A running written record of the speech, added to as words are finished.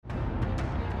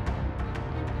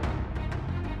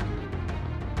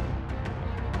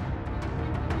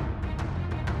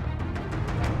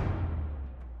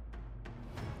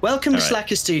Welcome to All right.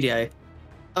 Slacker Studio.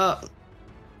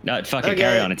 No, fuck it, Okay.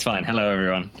 carry on. It's fine. Hello,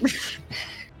 everyone.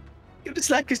 Welcome to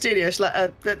Slacker Studio.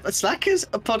 Slackers,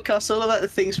 a podcast all about the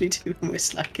things we do when we're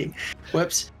slacking.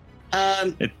 Whoops.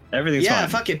 Everything's Yeah, fine.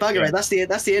 fuck it, bugger Yeah. it.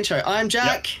 That's the intro. I'm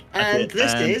Jack, That's and it.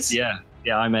 this And is. Yeah,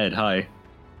 I'm Ed. Hi.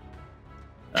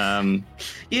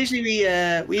 Usually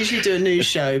we usually do a news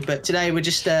show, but today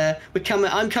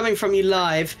I'm coming from you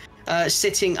live,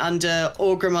 sitting under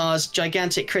Orgrimmar's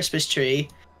gigantic Christmas tree,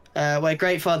 where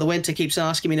Great Father Winter keeps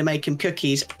asking me to make him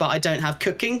cookies, but I don't have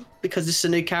cooking because this is a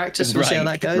new character, so we'll see how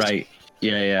that goes. Right.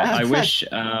 Yeah. I wish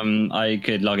I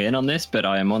could log in on this, but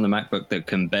I am on the MacBook that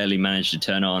can barely manage to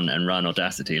turn on and run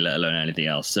Audacity, let alone anything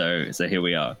else. So here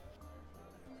we are.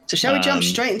 So shall we jump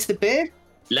straight into the beer?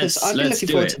 Because I've been looking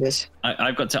forward to this.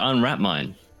 I've got to unwrap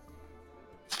mine.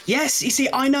 Yes, you see,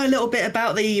 I know a little bit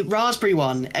about the raspberry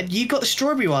one, and you got the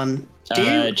strawberry one. Do you?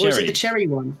 Or is Cherry. it the cherry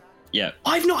one? Yeah.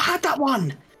 I've not had that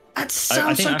one. That I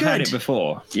sounds think so I've good. had it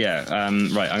before. Yeah. Right. I'm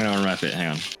gonna unwrap it.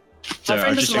 Hang on. So My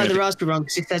friend doesn't like the raspberry one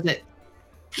because he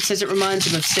says it reminds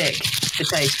him of sick, the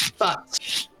taste.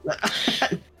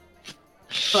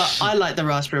 But I like the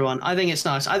raspberry one. I think it's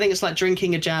nice. I think it's like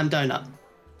drinking a jam donut.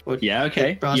 Yeah,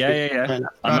 okay. Raspberry Yeah. donut.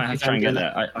 I might have to try and get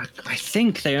Raspberry that. I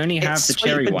think they only have It's the sweet,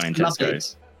 cherry but one in it's lovely.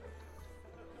 Tesco's.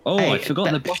 Oh, Hey, I forgot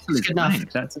the but bottle it's is good enough.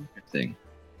 blank. That's interesting.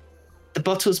 The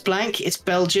bottle's blank. It's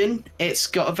Belgian. It's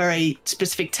got a very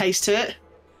specific taste to it.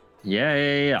 Yeah.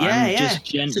 Yeah, I'm yeah. just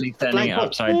gently It's a turning it blank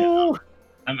upside bottle.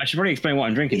 down. I should probably explain what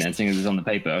I'm drinking then, seeing as it's on the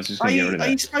paper. I was just Are going to get rid you of are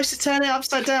you that. supposed to turn it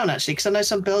upside down actually? Because I know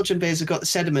some Belgian beers have got the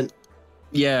sediment.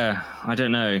 Yeah, I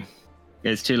don't know.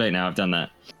 It's too late now. I've done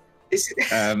that. This,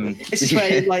 Um, this is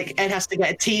where like Ed has to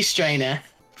get a tea strainer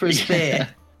for his beer.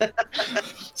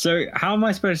 So how am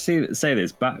I supposed to say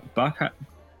this? Bacchus.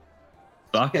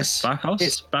 Bacchus?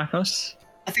 It's- Bacchus?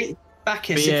 I think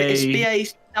Bacchus. If it's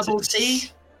BACCH.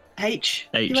 H,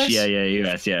 US? yeah,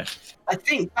 US, yeah. I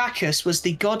think Bacchus was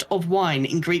the god of wine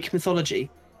in Greek mythology.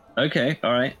 Okay,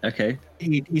 all right, okay.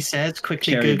 He says,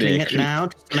 quickly Cherry googling beer, it now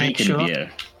just to make Kraken sure.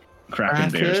 beer.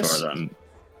 Kraken beer as Bacchus. far as I'm...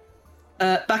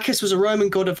 Bacchus was a Roman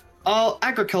god of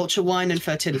agriculture, wine, and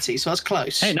fertility. So that's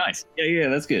close. Hey, nice. Yeah,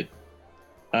 that's good.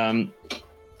 I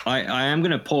am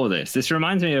going to pour this. This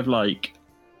reminds me of like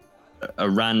a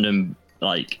random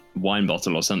like wine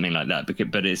bottle or something like that,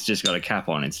 but it's just got a cap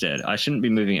on instead. I shouldn't be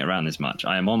moving it around this much.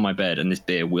 I am on my bed and this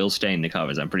beer will stain the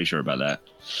covers. I'm pretty sure about that.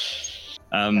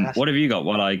 What have you got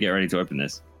while I get ready to open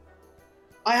this?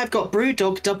 I have got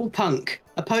Brewdog Double Punk,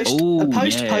 a post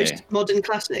modern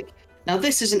classic. Now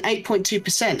this is an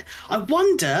 8.2%. I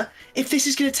wonder if this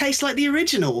is going to taste like the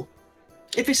original.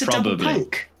 If it's a double Probably.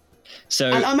 punk.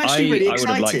 So And I'm actually really I would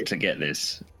have excited. liked to get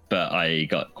this, but I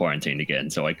got quarantined again,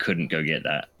 so I couldn't go get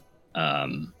that.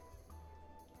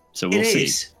 So we'll see.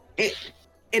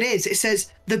 It is. It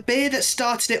says the beer that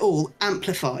started it all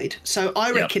amplified. So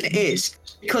I reckon it is.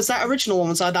 Because that original one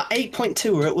was either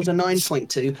 8.2 or it was a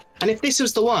 9.2. And if this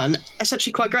was the one, it's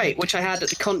actually quite great, which I had at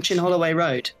the Conch in Holloway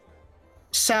Road.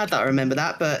 Sad that I remember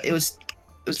that, but it was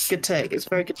a good take. It's a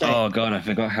very good take. Oh god, I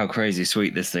forgot how crazy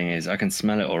sweet this thing is. I can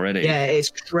smell it already. Yeah, it's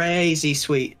crazy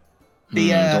sweet.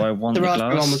 Do I want The the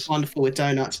raspberry glass? one was wonderful with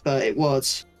donuts, but it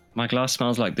was. My glass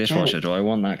smells like dishwasher. Do I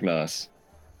want that glass?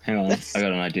 Hang on, I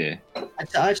got an idea.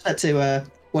 I just had to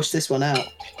wash this one out.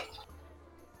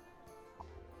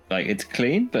 Like, it's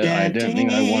clean, but I don't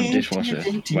think I want dishwasher.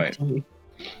 Wait,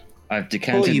 I've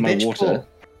decanted you my bitch, water. pour.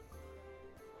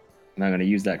 And I'm going to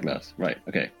use that glass. Right,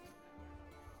 okay.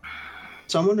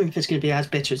 So I'm wondering if it's going to be as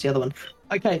bitter as the other one.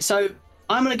 Okay, so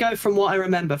I'm going to go from what I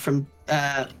remember from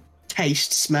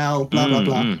taste, smell, blah, blah,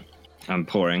 blah. I'm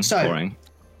pouring.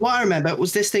 What I remember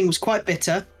was this thing was quite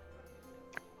bitter.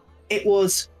 It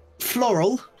was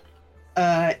floral.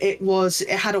 It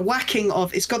had a whacking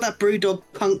of, it's got that Brewdog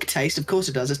Punk taste. Of course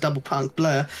it does. It's double punk,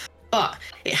 blur. But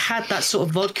it had that sort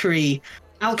of vodka-y,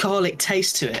 alcoholic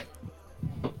taste to it.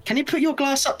 Can you put your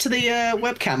glass up to the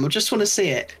webcam? I just want to see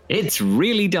it. It's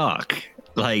really dark.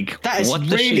 Like, That is what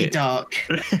the really shit? dark.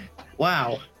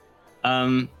 Wow.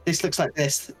 This looks like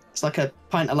this. It's like a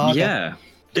pint of lager. Yeah.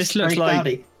 This It's looks very like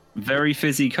cloudy. very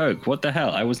fizzy Coke. What the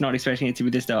hell? I was not expecting it to be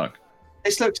this dark.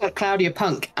 This looks like Cloudier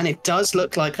Punk, and it does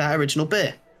look like that original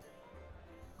beer.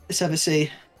 Let's have a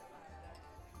see.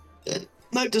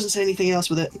 No, it doesn't say anything else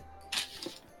with it.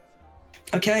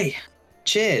 Okay.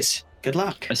 Cheers. Good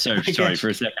luck. So I sorry guess. for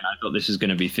a second. I thought this was going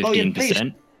to be Oh, yeah,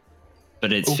 15%,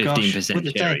 but it's Oh, gosh. 15% What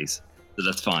did it say? cherries, so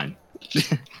that's fine.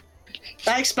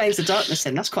 That explains the darkness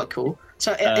then. That's quite cool.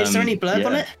 So is there any blurb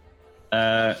on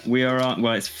it? We are on,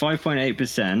 well, it's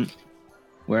 5.8%.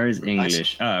 Where is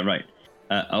English? Nice. Right.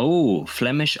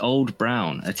 Flemish Old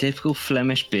Brown, a typical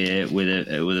Flemish beer with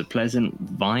a pleasant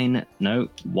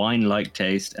wine-like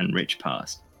taste and rich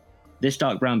past. This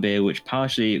dark brown beer, which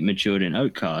partially matured in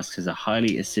oak casks, has a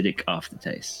highly acidic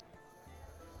aftertaste.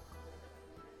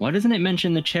 Why doesn't it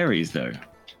mention the cherries though? I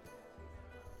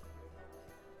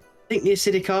think the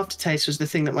acidic aftertaste was the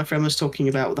thing that my friend was talking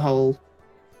about with the whole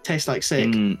taste like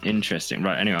sick. Interesting.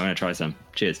 Right. Anyway, I'm gonna try some.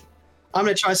 Cheers. I'm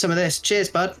gonna try some of this. Cheers,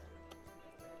 bud.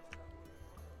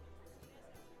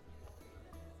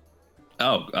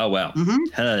 Oh wow.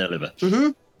 Hello, Oliver.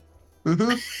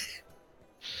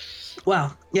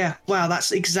 Wow. Yeah. Wow.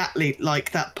 That's exactly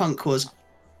like that punk was.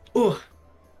 Oh.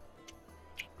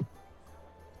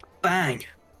 Bang.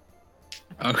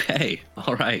 Okay.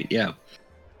 All right. Yeah.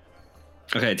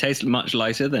 Okay. It tastes much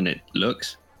lighter than it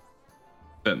looks.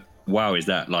 But wow, is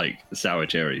that like sour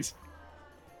cherries?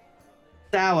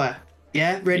 Sour.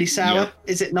 Yeah. Really sour. Yep.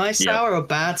 Is it nice sour or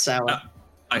bad sour?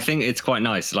 I think it's quite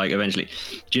nice. Like eventually,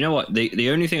 do you know what? The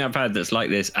only thing I've had that's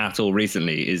like this at all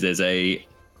recently is there's a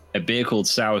beer called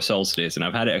Sour Solstice, and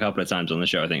I've had it a couple of times on the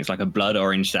show. I think it's like a blood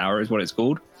orange sour is what it's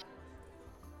called.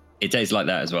 It tastes like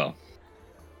that as well.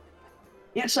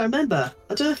 Yes, I remember.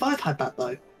 I don't know if I've had that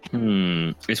though.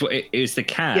 It's the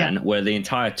can where the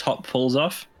entire top pulls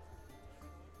off.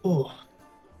 Oh.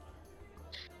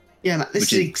 Yeah, man,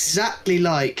 this is exactly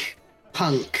like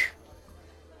punk,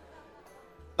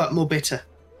 but more bitter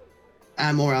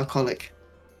and more alcoholic.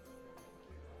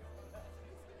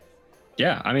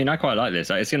 Yeah, I mean, I quite like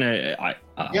this. It's gonna.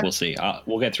 We'll see.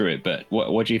 We'll get through it. But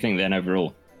what do you think then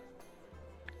overall?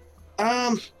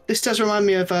 This does remind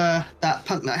me of that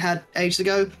punk that I had ages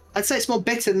ago. I'd say it's more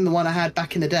bitter than the one I had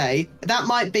back in the day. That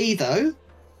might be though.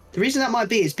 The reason that might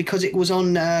be is because it was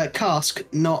on cask,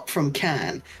 not from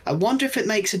can. I wonder if it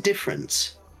makes a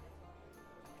difference.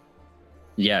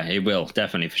 Yeah, it will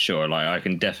definitely for sure. Like I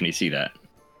can definitely see that.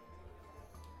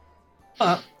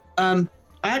 But I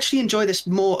actually enjoy this a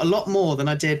lot more than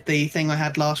I did the thing I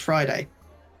had last Friday.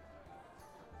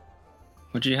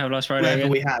 What did you have last Friday? Whatever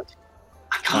again? we had.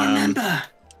 I can't remember.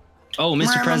 Oh,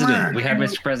 Mr. President. We had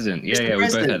Mr. President. Yeah, we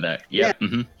both had that. Yeah.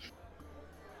 Mm-hmm.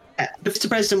 Yeah, Mr.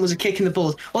 President was a kick in the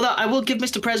balls. Although I will give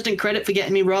Mr. President credit for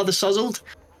getting me rather sozzled.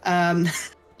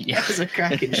 That was a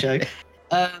cracking show.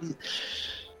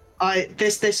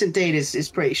 This indeed is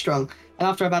pretty strong. And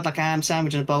after I've had like a ham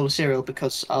sandwich and a bowl of cereal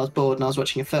because I was bored and I was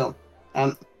watching a film.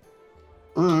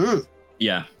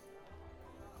 Yeah.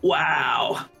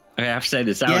 Wow. Okay, I have to say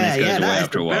the sourness goes away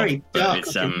after a while. Very dark.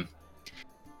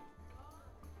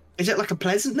 Is it like a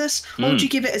pleasantness? What would you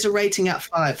give it as a rating out of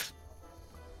 5?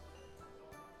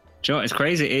 Do you know what? It's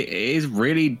crazy. It is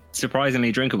really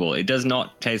surprisingly drinkable. It does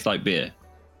not taste like beer.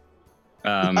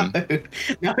 No,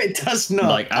 it does not.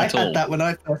 Like at all. I had that when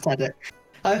I first had it.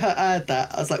 I had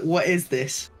that. I was like, what is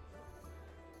this?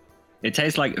 It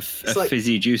tastes like a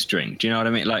fizzy juice drink. Do you know what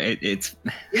I mean? Like it's.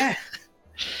 Yeah.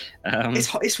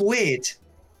 It's weird.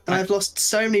 And I've lost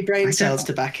so many brain cells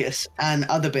to Bacchus and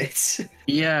other bits.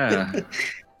 Yeah.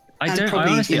 I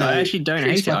actually don't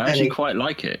hate it. I actually quite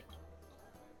like it.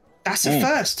 That's a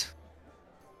first.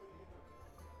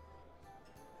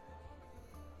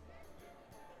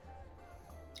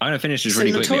 I'm going to finish this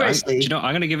really quickly.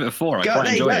 I'm going to give it a 4. I quite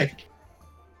enjoyed it.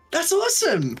 That's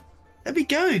awesome. There we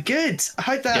go. Good. I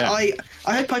hope that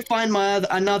I hope I find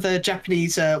another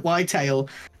Japanese whitetail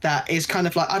that is kind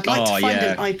of like, I'd like to find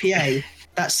an IPA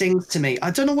that sings to me. I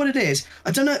don't know what it is.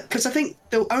 I don't know, because I think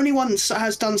the only one that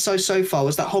has done so far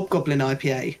was that Hobgoblin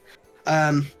IPA,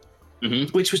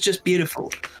 which was just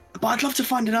beautiful. But I'd love to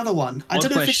find another one. I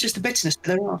don't know if it's just the bitterness, but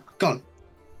there are. Gone.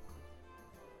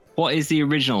 What is the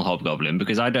original Hobgoblin?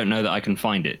 Because I don't know that I can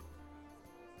find it.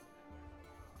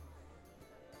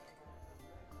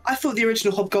 I thought the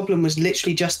original Hobgoblin was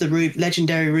literally just the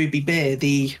legendary Ruby beer,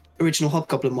 the original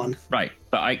Hobgoblin one. Right,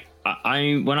 but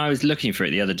I when I was looking for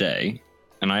it the other day,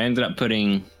 and I ended up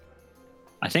putting,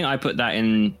 I think I put that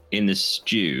in the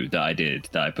stew that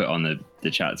I put on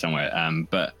the chat somewhere.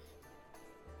 But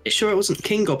sure it wasn't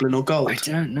King Goblin or Gold? I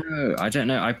don't know.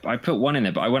 I put one in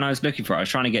there, but when I was looking for it, I was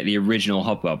trying to get the original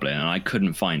Hobgoblin, and I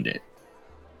couldn't find it.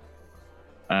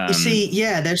 You see,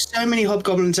 there's so many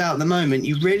Hobgoblins out at the moment.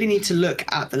 You really need to look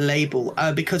at the label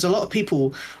because a lot of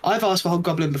people, I've asked for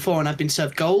Hobgoblin before and I've been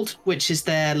served Gold, which is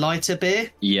their lighter beer.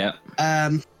 Yeah.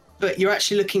 But you're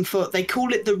actually looking for, they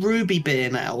call it the Ruby beer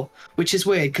now, which is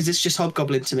weird because it's just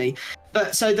Hobgoblin to me.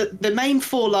 But so the main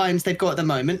 4 lines they've got at the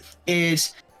moment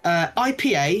is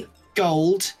IPA,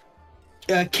 Gold,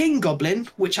 King Goblin,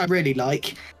 which I really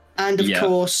like, and of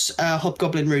course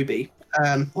Hobgoblin Ruby.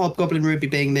 Hobgoblin Ruby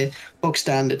being the bog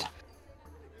standard.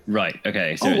 Right.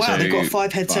 Okay. So, they've got a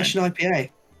 5-head session IPA.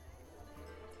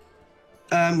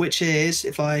 which is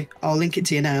I'll link it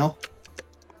to you now.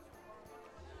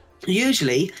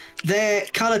 Usually, their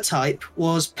color type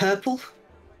was purple,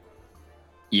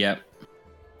 Yep.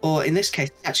 or in this case,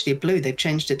 actually a blue. They've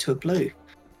changed it to a blue.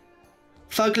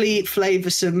 Fugly,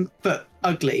 flavoursome, but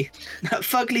ugly.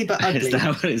 Fugly but ugly. Is that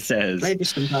what it says?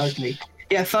 Flavoursome but ugly.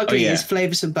 Yeah, fugly is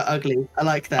flavoursome but ugly. I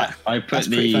like that. I put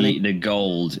the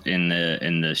gold in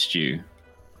the stew.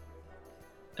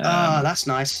 That's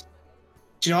nice.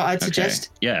 Do you know what I'd suggest?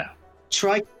 Yeah.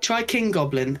 Try King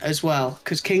Goblin as well,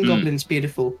 because King Goblin's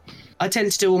beautiful. I tend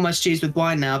to do all my stews with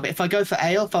wine now, but if I go for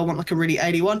ale, if I want like a really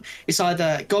ale one, it's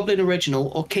either Goblin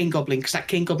Original or King Goblin, because that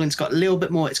King Goblin's got a little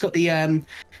bit more. It's got the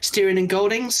Styrian and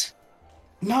Goldings.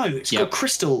 No, it's got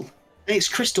crystal. It's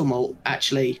crystal malt,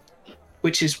 actually,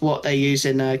 which is what they use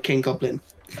in King Goblin.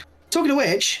 Talking of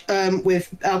which,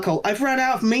 with alcohol, I've run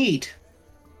out of mead.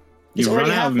 You've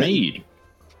run out of mead?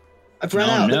 I've run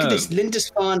out. Look at this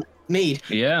Lindisfarne mead.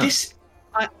 Yeah.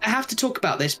 I have to talk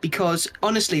about this because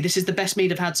honestly, this is the best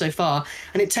mead I've had so far,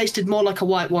 and it tasted more like a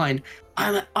white wine.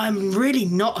 I'm really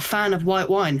not a fan of white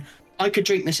wine. I could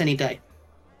drink this any day.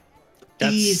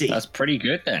 Easy. That's pretty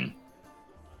good then.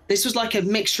 This was like a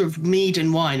mixture of mead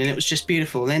and wine, and it was just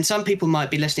beautiful. And then some people might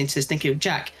be listening to this thinking,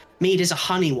 Jack, mead is a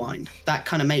honey wine. That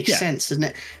kind of makes sense, doesn't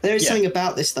it? There is something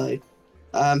about this though.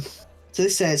 So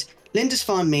this says,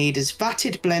 Lindisfarne mead is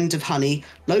vatted blend of honey,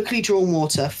 locally drawn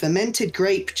water, fermented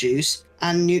grape juice,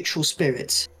 and neutral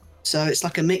spirits. So it's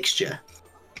like a mixture.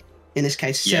 In this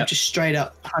case, instead of just straight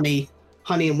up honey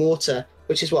and water,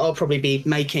 which is what I'll probably be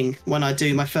making when I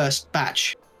do my first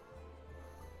batch.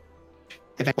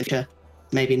 Eventually,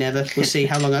 maybe never. We'll see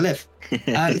how long I live.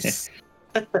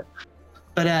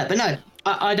 But no,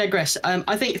 I digress.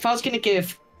 I think if I was going to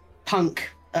give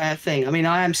Punk thing, I mean,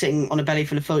 I am sitting on a belly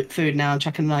full of food now and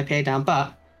chucking an IPA down,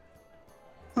 but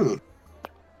do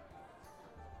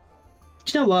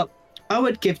you know what? I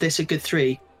would give this a good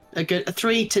 3. A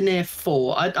 3 to near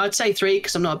 4. I'd say 3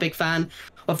 because I'm not a big fan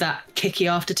of that kicky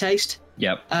aftertaste.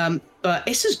 Yep. But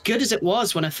it's as good as it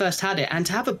was when I first had it. And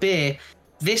to have a beer,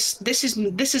 this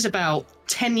is about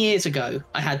 10 years ago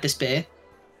I had this beer.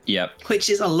 Yep. Which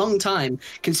is a long time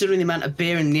considering the amount of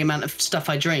beer and the amount of stuff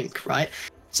I drink, right?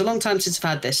 It's a long time since I've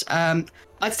had this.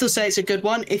 I'd still say it's a good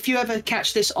one. If you ever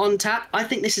catch this on tap, I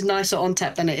think this is nicer on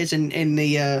tap than it is in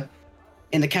the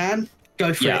can.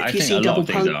 Go for it. If you see Double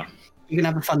Punk, you can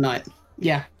have a fun night.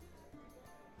 Yeah.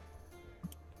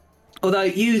 Although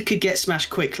you could get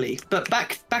smashed quickly, but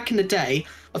back in the day,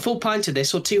 a full pint of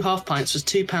this or 2 half pints was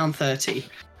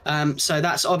 £2.30. So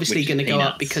that's obviously going to go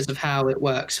up because of how it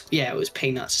works. Yeah, it was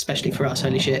peanuts, especially for us.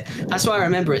 Holy shit! That's why I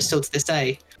remember it still to this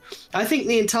day. I think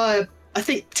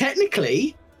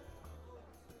technically,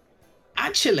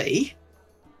 actually,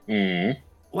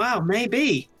 wow,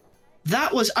 maybe.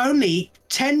 That was only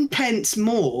 10 pence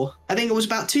more. I think it was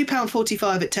about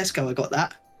 £2.45 at Tesco. I got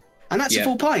that. And that's a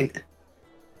full pint.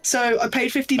 So I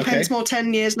paid 50 pence more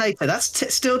 10 years later.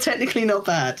 That's still technically not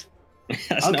bad.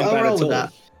 I'll roll with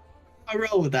that. I'll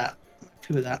roll with that.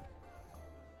 With that.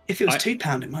 If it was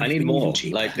 £2, it might have been even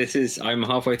cheaper. Like I'm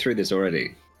halfway through this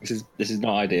already. This is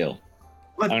not ideal.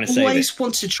 I've always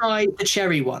wanted to try the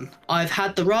cherry one. I've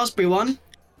had the raspberry one.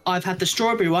 I've had the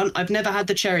strawberry one. I've never had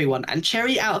the cherry one. And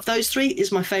cherry out of those 3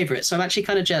 is my favourite. So I'm actually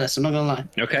kind of jealous. I'm not going to lie.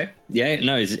 Okay. Yeah,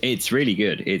 no, it's really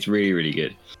good. It's really, really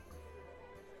good.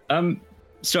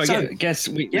 So I guess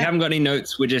we haven't got any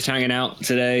notes. We're just hanging out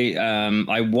today.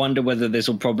 I wonder whether this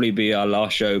will probably be our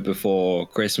last show before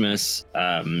Christmas.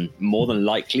 More than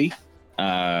likely.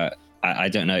 I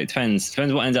don't know. It depends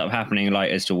what ends up happening, like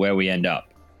as to where we end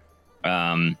up.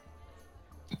 I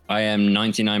am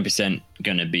 99%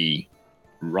 going to be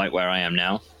right where I am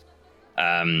now.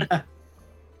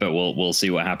 But we'll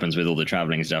see what happens with all the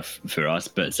traveling stuff for us.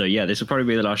 But so yeah, this will probably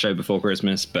be the last show before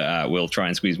Christmas, but we'll try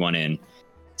and squeeze one in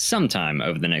sometime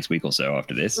over the next week or so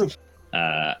after this.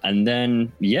 And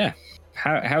then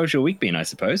how's your week been, I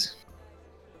suppose?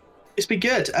 It's been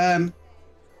good. I've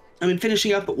been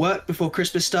finishing up at work before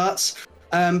Christmas starts,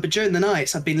 but during the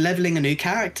nights I've been leveling a new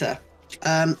character.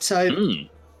 Outside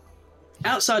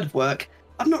of work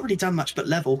I've not really done much but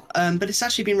level, but it's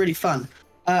actually been really fun.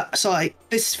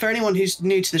 This for anyone who's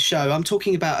new to the show, I'm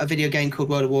talking about a video game called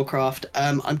World of Warcraft.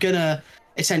 I'm gonna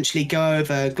essentially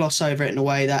gloss over it in a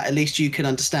way that at least you can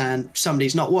understand.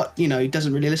 Somebody's not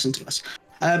doesn't really listen to us.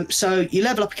 So you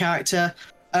level up a character.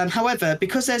 However,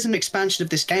 because there's an expansion of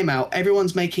this game out,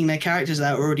 everyone's making their characters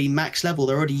that are already max level.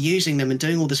 They're already using them and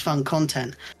doing all this fun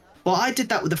content. Well, I did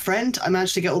that with a friend. I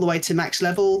managed to get all the way to max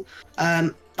level.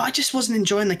 But I just wasn't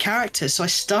enjoying the character, so I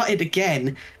started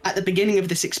again at the beginning of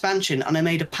this expansion, and I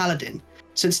made a paladin.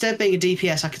 So instead of being a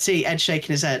DPS, I could see Ed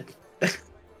shaking his head.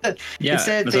 Yeah,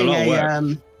 Instead of that's a being lot of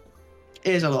work.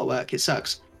 it is a lot of work. It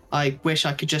sucks. I wish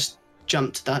I could just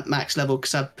jump to that max level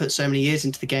because I've put so many years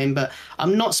into the game, but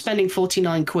I'm not spending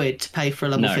 49 quid to pay for a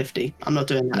level No. 50. I'm not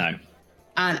doing that. No.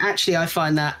 And actually, I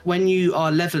find that when you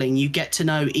are leveling, you get to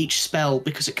know each spell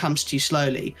because it comes to you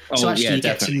slowly. So Oh, actually, yeah, you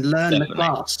get to definitely, learn definitely. the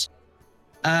class.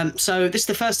 So this is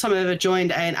the first time I've ever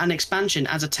joined an expansion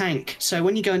as a tank. So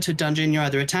when you go into a dungeon, you're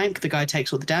either a tank, the guy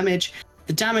takes all the damage,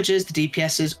 the damagers, the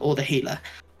DPSs, or the healer.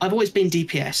 I've always been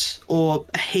DPS or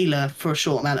a healer for a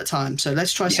short amount of time. So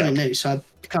let's try something new. So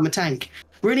I've become a tank.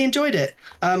 Really enjoyed it.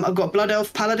 I've got Blood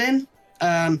Elf Paladin.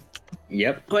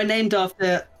 Yep. Who I named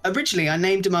after, originally I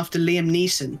named him after Liam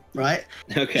Neeson, right?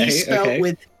 Okay. He's spelled okay.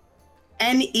 with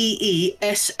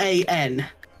Neesan.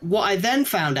 What I then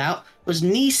found out was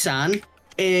Nissan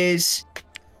is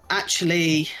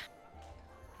actually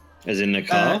As in the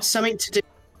car. something to do.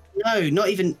 No, not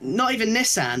even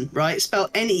Nissan, right? It's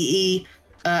spelled Neesan,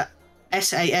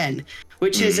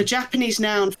 which is a Japanese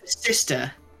noun for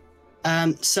sister.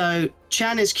 So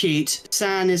Chan is cute,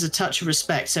 San is a touch of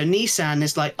respect. So Nissan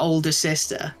is like older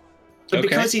sister. But Okay,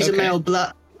 because he's okay. a male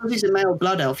blood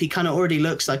elf, he kind of already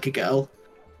looks like a girl.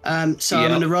 So I'm Yep.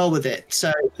 gonna roll with it.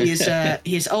 So he's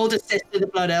his older sister, the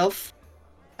blood elf.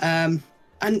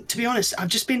 And to be honest, I've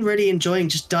just been really enjoying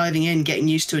just diving in, getting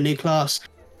used to a new class.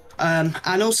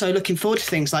 And also looking forward to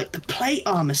things like the plate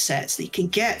armor sets that you can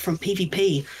get from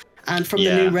PvP and from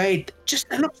the new raid. Just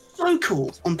they look so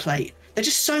cool on plate. They're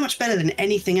just so much better than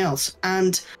anything else.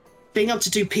 And being able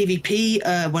to do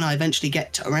PvP when I eventually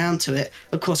get around to it,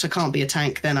 of course I can't be a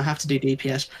tank, then I have to do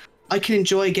DPS. I can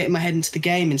enjoy getting my head into the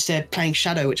game instead of playing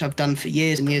Shadow, which I've done for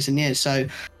years and years and years. So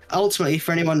ultimately,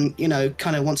 for anyone,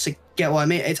 kind of wants to get what I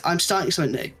mean, I'm starting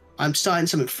something new. I'm starting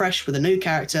something fresh with a new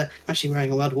character. I'm actually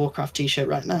wearing a World of Warcraft t-shirt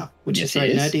right now, which Yes, is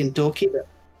very it is. nerdy and dorky, but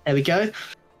there we go.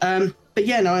 But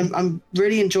yeah, no, I'm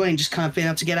really enjoying just kind of being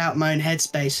able to get out of my own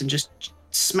headspace and just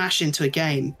smash into a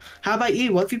game. How about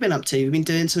you? What have you been up to? You've been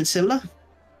doing something similar?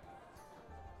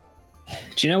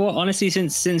 Do you know what? Honestly,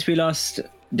 since we last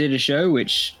did a show,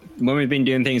 which when we've been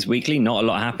doing things weekly, not a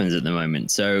lot happens at the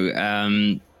moment. So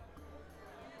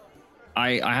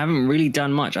I haven't really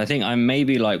done much. I think I'm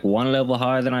maybe like one level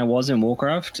higher than I was in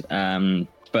Warcraft.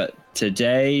 But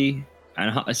today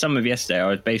and some of yesterday, I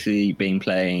was basically been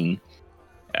playing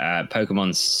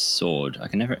Pokemon Sword. I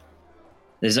can never.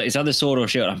 It's either Sword or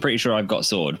Shield. I'm pretty sure I've got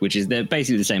Sword, which is they're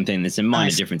basically the same thing. There's some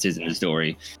minor differences in the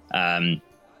story.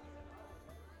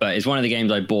 But it's one of the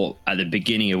games I bought at the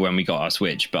beginning of when we got our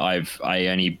Switch, but I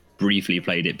only briefly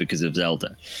played it because of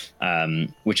Zelda,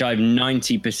 which I've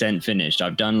 90% finished.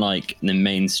 I've done like the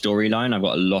main storyline. I've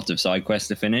got a lot of side quests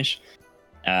to finish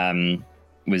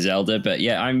with Zelda. But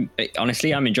yeah,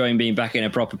 I'm enjoying being back in a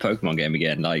proper Pokemon game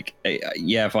again. Like,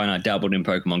 yeah, fine, I dabbled in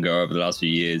Pokemon Go over the last few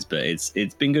years, but it's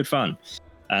been good fun.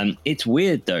 It's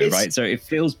weird though, right? So it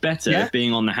feels better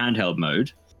being on the handheld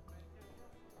mode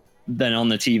than on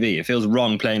the TV. It feels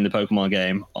wrong playing the Pokemon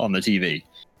game on the TV.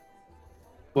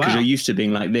 Because you're used to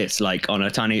being like this, like on a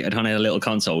tiny little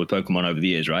console with Pokemon over the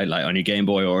years, right? Like on your Game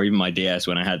Boy or even my DS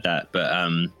when I had that. But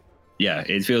yeah,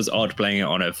 it feels odd playing it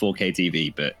on a 4K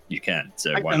TV, but you can.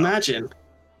 So I why can not? imagine.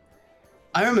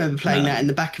 I remember playing that in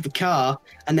the back of a car,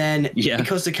 and then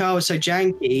because the car was so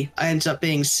janky, I ended up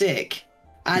being sick.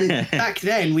 And back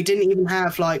then, we didn't even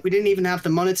have the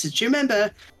monitors. Do you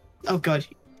remember? Oh God,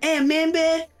 I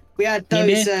remember. We had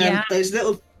those those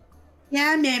little. Yeah,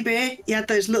 I remember. You had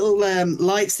those little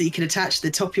lights that you could attach to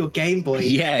the top of your Game Boy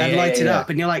and light it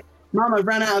up, and you're like, "Mum, I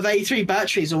ran out of A3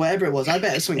 batteries or whatever it was. I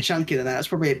bet it's something chunkier than that. It's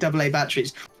probably AA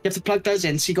batteries. You have to plug those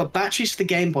in. So you got batteries for the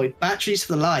Game Boy, batteries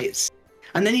for the lights,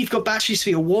 and then you've got batteries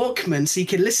for your Walkman, so you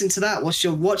can listen to that whilst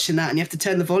you're watching that, and you have to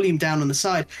turn the volume down on the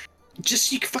side. Just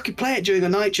so you can fucking play it during a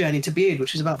night journey to Bude,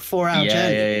 which was about a 4-hour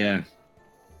journey. Yeah.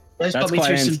 Those got me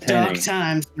through some dark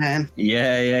times, man.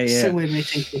 Yeah. So weirdly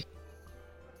thinking.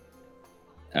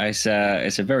 It's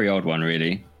a very odd one,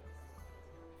 really.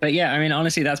 But yeah, I mean,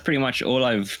 honestly, that's pretty much all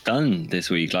I've done this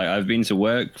week. Like, I've been to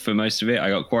work for most of it. I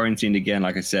got quarantined again,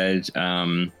 like I said,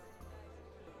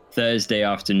 Thursday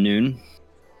afternoon,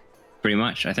 pretty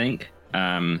much, I think.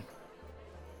 And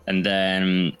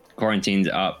then quarantined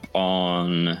up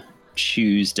on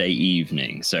Tuesday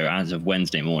evening. So as of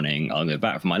Wednesday morning, I'll go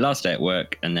back for my last day at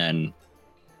work, and then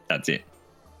that's it.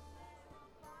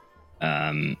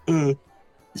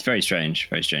 It's very strange,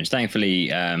 very strange. Thankfully,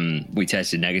 we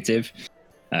tested negative,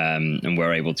 and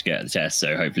we're able to get the test,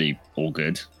 so hopefully all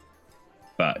good.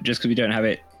 But just because we don't have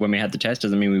it when we had the test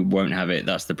doesn't mean we won't have it.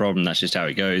 That's the problem. That's just how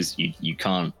it goes. You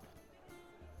can't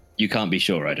be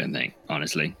sure, I don't think,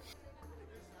 honestly.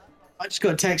 I just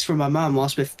got a text from my mum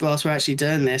whilst we're actually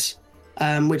doing this.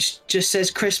 which just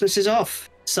says Christmas is off.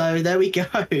 So there we go.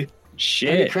 Holy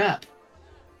Shit. crap.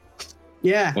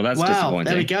 Yeah. Well, that's wow. disappointing.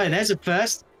 There we go. There's the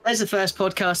first,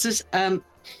 podcasters.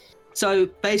 So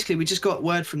basically, we just got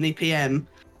word from the PM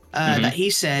that he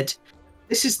said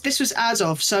this was as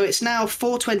of, so it's now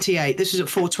 4:28. This was at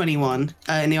 4:21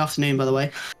 in the afternoon, by the way.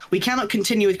 We cannot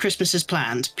continue with Christmas as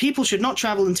planned. People should not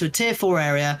travel into a tier 4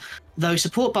 area, though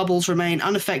support bubbles remain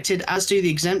unaffected, as do the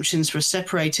exemptions for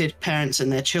separated parents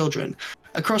and their children.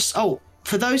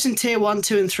 For those in tier 1,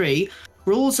 2, and 3,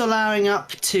 rules allowing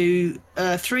up to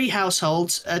 3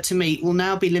 households to meet will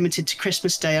now be limited to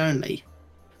Christmas Day only.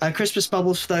 Christmas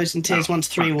bubbles for those in tiers 1 to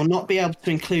 3 will not be able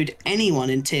to include anyone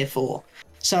in tier 4.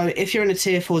 So if you're in a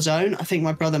tier 4 zone, I think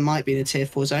my brother might be in a tier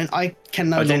 4 zone. I can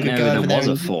no longer go over there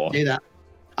and do that.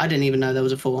 I didn't even know there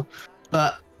was a 4.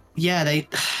 But yeah,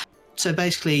 so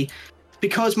basically,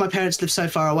 because my parents live so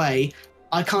far away,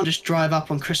 I can't just drive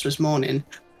up on Christmas morning.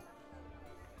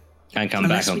 And come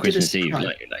back on Christmas Eve.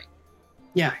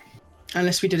 Yeah,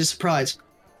 unless we did a surprise,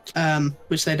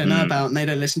 which they don't know about and they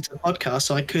don't listen to the podcast.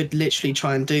 So I could literally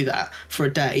try and do that for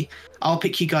a day. I'll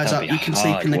pick you guys up. You can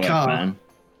sleep in the car. Man.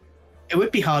 It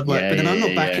would be hard work, but then I'm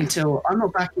not back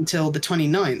until the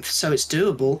 29th, so it's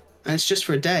doable, and it's just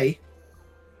for a day.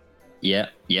 Yeah.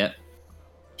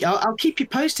 I'll keep you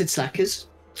posted, slackers.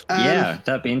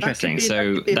 That'd be interesting.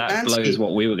 That blows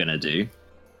what we were gonna do.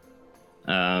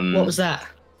 What was that?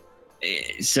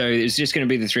 So it's just going to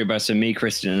be the 3 of us, so me,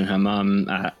 Kristen, and her mum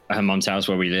at her mum's house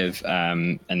where we live,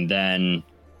 and then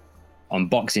on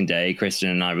Boxing Day, Kristen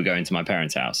and I were going to my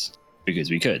parents' house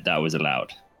because we could. That was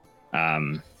allowed,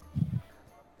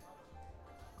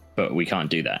 but we can't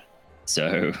do that.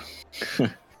 So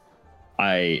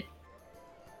I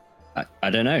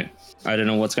don't know. I don't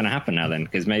know what's going to happen now then,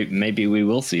 because maybe we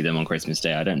will see them on Christmas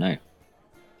Day. I don't know.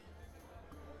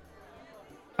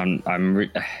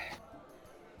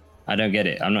 I don't get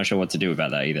it. I'm not sure what to do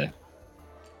about that either.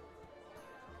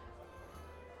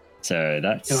 So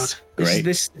that's great.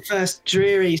 This is the first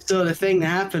dreary sort of thing that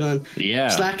happened on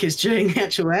Slackers during the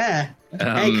actual air.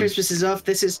 Hey, Christmas is off.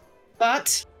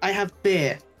 But I have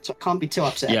beer, so I can't be too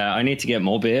upset. Yeah, I need to get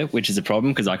more beer, which is a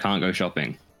problem because I can't go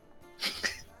shopping.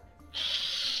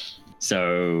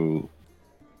 So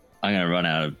I'm going to run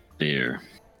out of beer,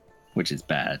 which is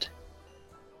bad.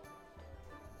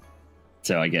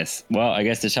 So I guess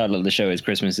the title of the show is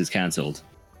Christmas is Cancelled.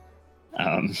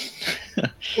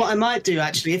 What I might do,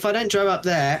 actually, if I don't drive up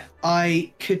there,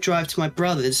 I could drive to my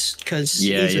brother's, because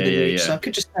he's within reach, so I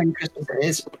could just say Christmas it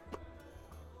is.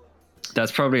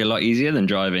 That's probably a lot easier than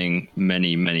driving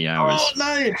many, many hours. Oh,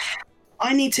 no!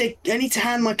 I need to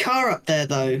hand my car up there,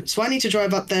 though, so I need to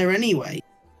drive up there anyway.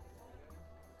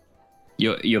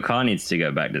 Your car needs to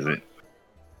go back, does it?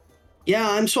 Yeah,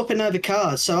 I'm swapping over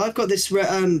cars. So I've got this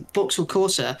Vauxhall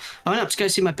Corsa. I went up to go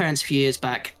see my parents a few years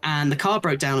back, and the car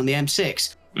broke down on the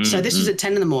M6. So this was at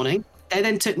 10 in the morning. They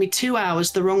then took me 2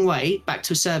 hours the wrong way back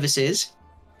to services,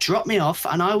 dropped me off,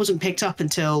 and I wasn't picked up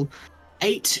until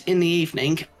 8 in the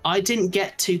evening. I didn't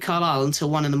get to Carlisle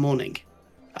until 1 in the morning.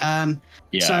 So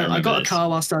I got a car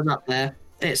whilst I was up there.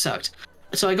 It sucked.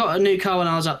 So I got a new car when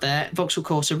I was up there, Vauxhall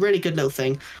Corsa, really good little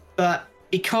thing. But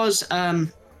because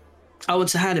I want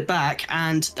to hand it back,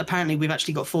 and apparently we've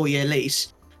actually got 4-year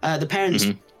lease. The parents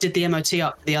did the MOT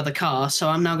up the other car, so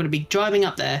I'm now going to be driving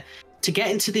up there to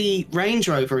get into the Range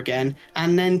Rover again,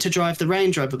 and then to drive the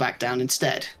Range Rover back down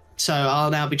instead. So I'll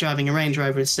now be driving a Range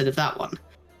Rover instead of that one.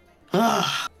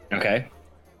 Okay.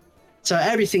 So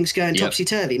everything's going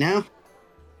topsy-turvy now.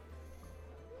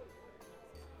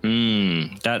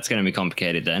 That's going to be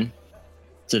complicated then.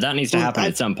 So that needs to happen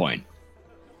at some point.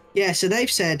 Yeah, so they've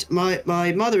said, my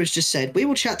mother has just said, we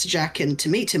will chat to Jack and to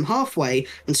meet him halfway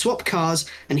and swap cars,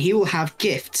 and he will have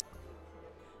gifts.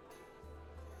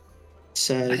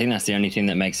 So I think that's the only thing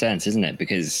that makes sense, isn't it?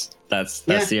 Because that's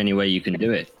the only way you can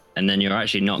do it. And then you're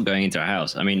actually not going into a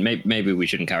house. I mean, maybe we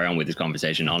shouldn't carry on with this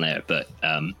conversation on air, but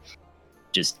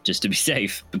just to be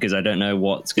safe, because I don't know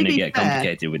what's going to get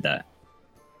complicated with that.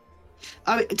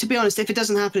 To be honest, if it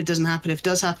doesn't happen, it doesn't happen. If it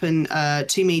does happen,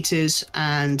 2 meters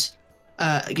and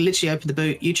literally open the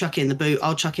boot, you chuck it in the boot,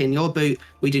 I'll chuck it in your boot.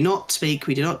 We do not speak,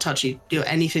 we do not touch you, do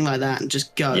anything like that, and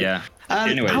just go. Yeah.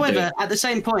 However, at the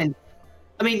same point,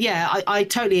 I mean, I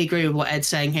totally agree with what Ed's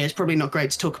saying here. It's probably not great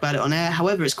to talk about it on air.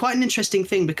 However, it's quite an interesting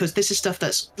thing because this is stuff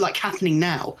that's like happening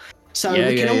now. So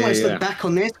we can almost look back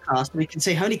on this cast and we can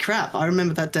say, holy crap, I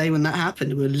remember that day when that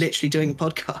happened. We were literally doing a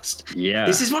podcast. Yeah.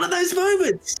 This is one of those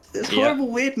moments. It's horrible,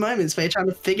 weird moments where you're trying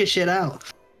to figure shit out.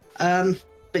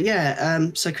 But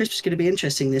so Christmas is going to be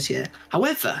interesting this year.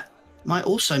 However, might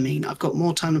also mean I've got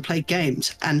more time to play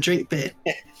games and drink beer.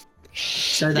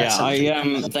 So that's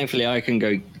something. Thankfully I can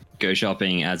go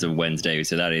shopping as of Wednesday,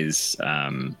 so that is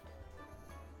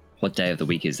what day of the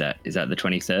week is that? Is that the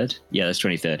 23rd? Yeah, that's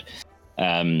 23rd.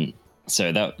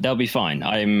 So that'll be fine.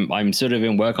 I'm sort of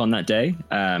in work on that day.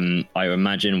 I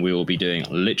imagine we will be doing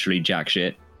literally jack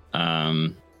shit.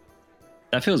 That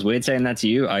feels weird saying that to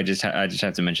you. I just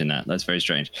have to mention that. That's very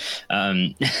strange.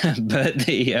 But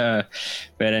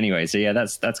anyway, so yeah,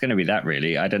 that's going to be that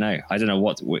really. I don't know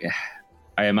what.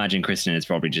 I imagine Kristen is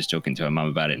probably just talking to her mum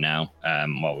about it now.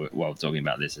 While we're talking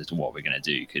about this as to what we're going to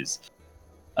do, because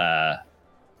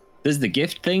there's the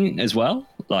gift thing as well.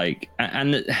 Like,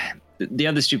 and the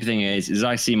other stupid thing is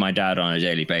I see my dad on a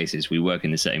daily basis. We work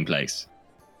in the same place.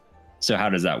 So how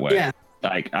does that work? Yeah.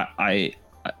 Like I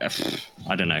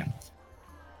don't know.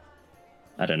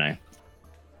 I don't know.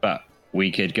 But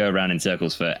we could go around in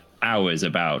circles for hours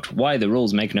about why the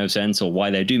rules make no sense or why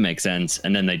they do make sense,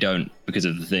 and then they don't because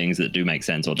of the things that do make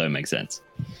sense or don't make sense.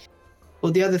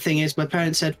 Well, the other thing is my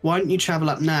parents said, why don't you travel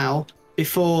up now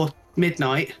before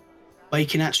midnight where you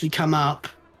can actually come up?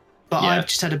 But I've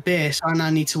just had a beer, so I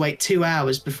now need to wait 2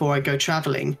 hours before I go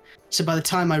traveling. So by the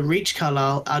time I reach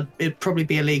Carlisle, it'd probably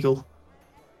be illegal.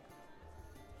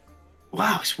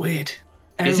 Wow, it's weird.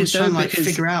 Everyone's trying to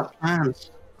figure out plans.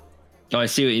 Oh, I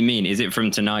see what you mean. Is it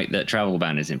from tonight that travel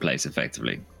ban is in place,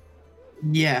 effectively?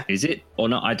 Yeah. Is it or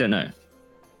not? I don't know.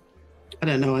 I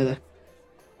don't know either.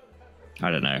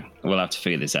 I don't know. We'll have to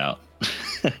figure this out.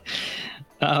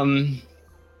 I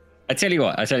tell you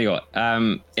what.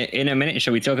 In a minute,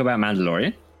 shall we talk about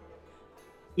Mandalorian?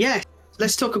 Yeah,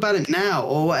 let's talk about it now,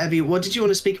 or whatever. What did you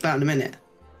want to speak about in a minute?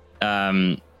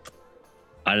 I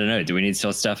don't know. Do we need to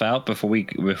sort stuff out before we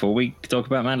talk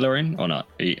about Mandalorian or not?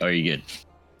 Are you good?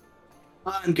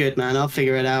 I'm good, man. I'll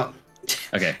figure it out.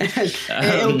 Okay.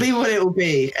 It'll be what it will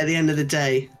be at the end of the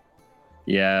day.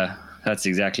 Yeah, that's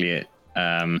exactly it.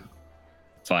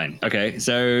 Fine. Okay,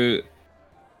 so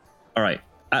all right.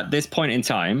 At this point in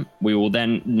time, we will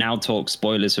then now talk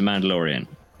spoilers for Mandalorian.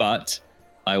 But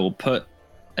I will put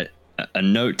a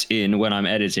note in when I'm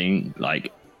editing,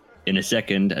 like in a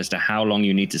second, as to how long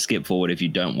you need to skip forward if you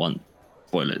don't want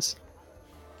spoilers.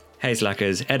 Hey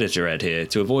Slackers, Editor Ed here.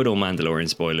 To avoid all Mandalorian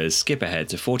spoilers, skip ahead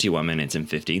to 41 minutes and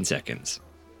 15 seconds.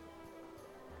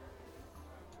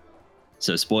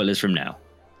 So spoilers from now.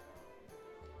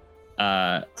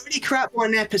 Pretty crap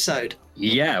one episode.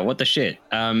 Yeah, what the shit.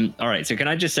 All right, so can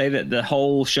I just say that the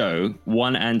whole show,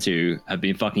 1 and 2, have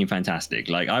been fucking fantastic.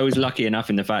 Like, I was lucky enough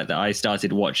in the fact that I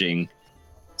started watching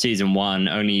season 1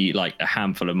 only like a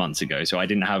handful of months ago, so I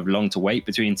didn't have long to wait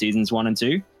between seasons 1 and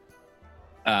 2.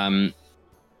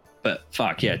 But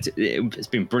fuck yeah, it's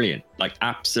been brilliant, like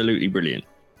absolutely brilliant.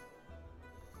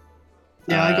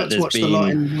 Yeah, I got to watch the lot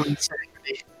in one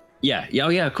ceremony. Yeah, oh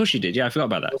yeah, of course you did. Yeah, I forgot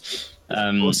about that.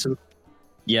 Awesome.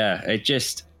 Yeah, it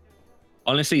just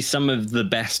honestly some of the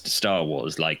best Star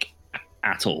Wars, like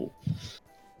at all.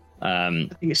 I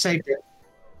think it saved it.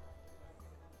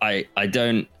 I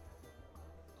think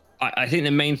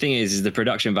the main thing is the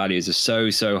production values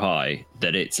are so high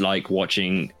that it's like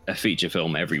watching a feature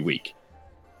film every week.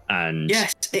 And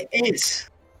yes, it is.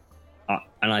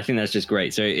 And I think that's just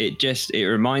great. So it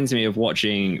reminds me of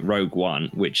watching Rogue One,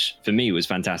 which for me was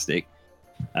fantastic.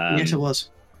 Yes, it was.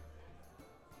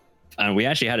 And we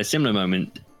actually had a similar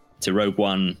moment to Rogue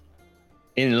One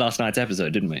in last night's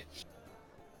episode, didn't we?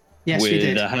 Yes, we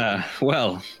did.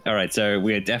 Well, all right. So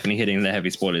we're definitely hitting the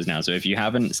heavy spoilers now. So if you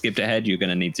haven't skipped ahead, you're going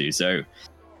to need to. So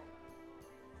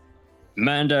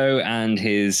Mando and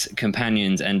his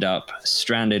companions end up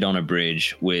stranded on a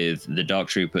bridge with the Dark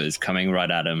Troopers coming right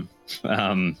at them.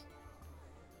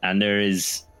 And there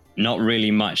is not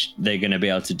really much they're going to be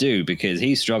able to do because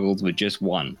he struggled with just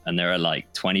one. And there are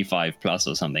like 25 plus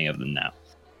or something of them now.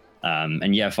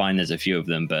 And yeah, fine, there's a few of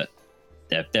them, but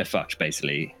they're fucked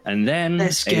basically. And then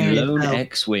a lone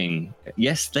X-Wing.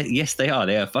 Yes, they are.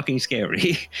 They are fucking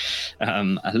scary.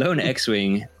 A lone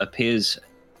X-Wing appears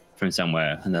from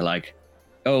somewhere and they're like,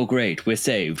 oh, great, we're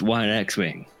saved. Why an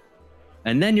X-Wing?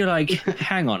 And then you're like,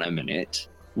 hang on a minute.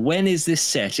 When is this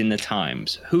set in the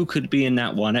times? Who could be in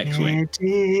that one X-Wing?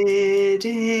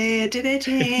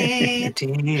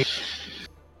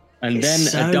 And then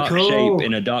a dark shape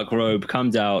in a dark robe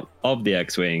comes out of the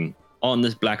X-Wing on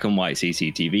this black and white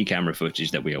CCTV camera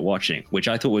footage that we are watching, which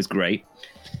I thought was great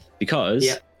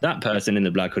because that person in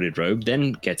the black hooded robe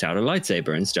then gets out a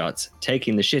lightsaber and starts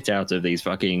taking the shit out of these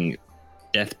fucking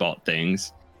Deathbot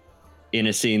things in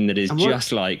a scene that is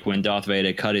just like when Darth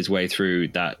Vader cut his way through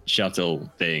that shuttle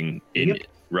thing in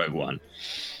Rogue One.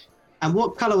 And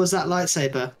what color was that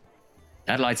lightsaber?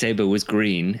 That lightsaber was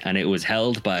green and it was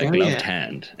held by a gloved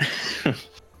hand.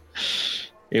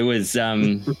 It was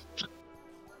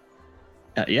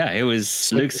Yeah, it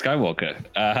was Luke Skywalker,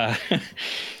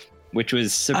 which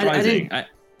was surprising.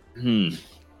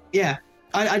 Yeah,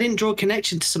 I didn't draw a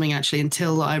connection to something actually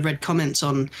until I read comments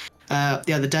on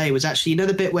the other day. Was actually, you know,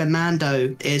 the bit where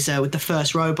Mando is with the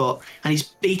first robot and he's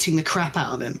beating the crap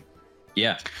out of him.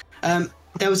 Yeah.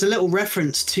 There was a little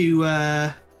reference to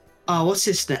what's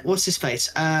his face?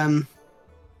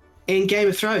 In Game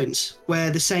of Thrones,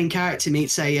 where the same character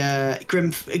meets a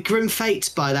grim fate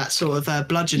by that sort of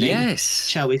bludgeoning. Yes.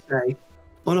 Shall we say?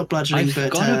 Well, not bludgeoning, I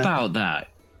but forgot about that.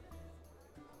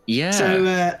 Yeah.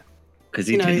 So, because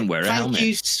he didn't wear a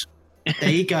helmet. There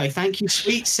you go. Thank you,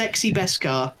 sweet, sexy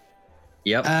Beskar.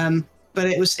 Yep. But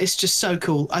it's just so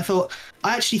cool. I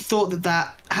actually thought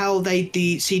that how the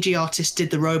CG artists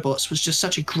did the robots was just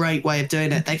such a great way of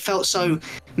doing it. They felt so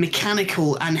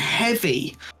mechanical and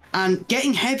heavy, and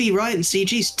getting heavy right in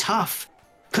CG is tough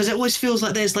because it always feels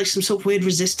like there's like some sort of weird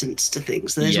resistance to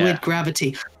things. There's weird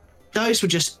gravity. Those were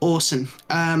just awesome.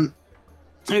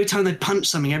 Every time they punched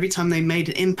something, every time they made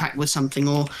an impact with something,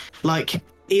 or like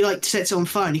he like sets it on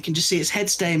fire and you can just see his head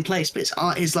stay in place, but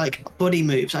his like body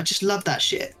moves. I just love that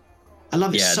shit. I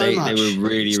love it so much. They were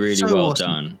really, really so well awesome.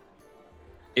 done.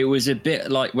 It was a bit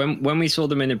like when we saw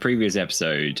them in the previous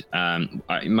episode.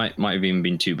 It might have even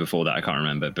been 2 before that. I can't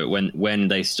remember. But when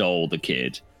they stole the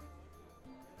kid,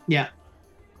 yeah,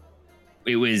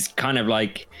 it was kind of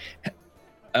like,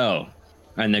 oh,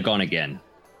 and they're gone again.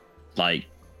 Like,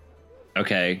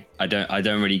 okay, I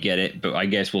don't really get it, but I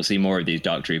guess we'll see more of these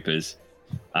Dark Troopers.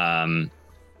 Yeah.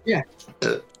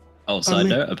 Side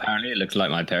note, apparently it looks like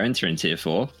my parents are in tier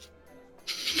 4.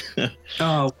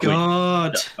 Oh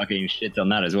God! Fucking shit on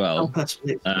that as well.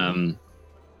 Oh,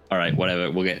 all right,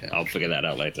 whatever. I'll figure that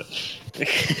out later.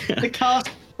 The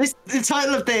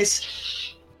title of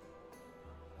this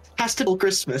has to be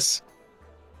Christmas.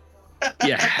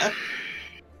 Yeah.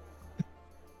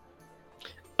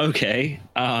 Okay.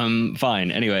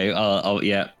 Fine. Anyway, I'll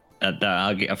figure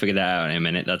that out in a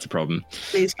minute. That's a problem.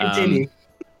 Please continue.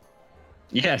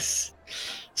 Yes.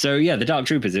 So yeah, the Dark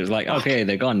Troopers. It was like, okay,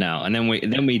 they're gone now, and then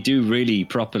we do really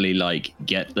properly like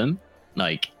get them,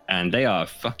 like, and they are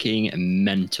fucking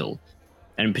mental,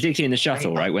 and particularly in the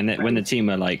shuttle, right? When the team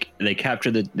are like, they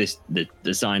capture the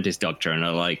scientist doctor and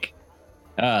are like,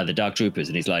 the Dark Troopers,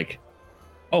 and he's like,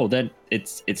 oh, then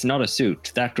it's not a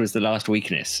suit. That was the last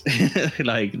weakness.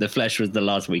 Like the flesh was the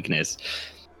last weakness.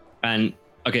 And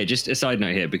okay, just a side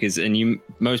note here, because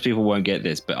most people won't get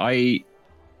this, but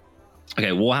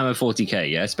Warhammer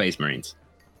 40k, yeah, Space Marines.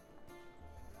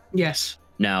 Yes.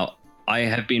 Now, I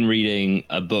have been reading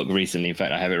a book recently. In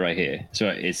fact, I have it right here. So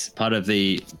it's part of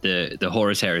the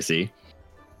Horus Heresy,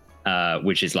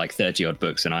 which is like 30 odd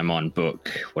books, and I'm on book.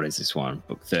 What is this one?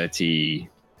 Book 30.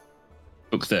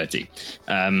 Book 30.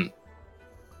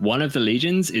 One of the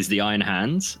legions is the Iron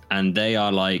Hands, and they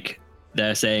are like,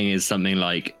 they're saying is something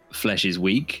like flesh is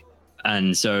weak,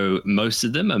 and so most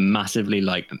of them are massively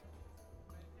like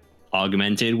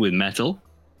augmented with metal,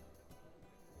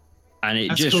 and it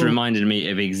just reminded me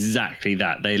of exactly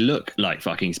that. They look like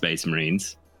fucking Space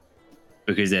Marines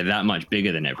because they're that much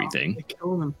bigger than everything.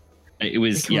 It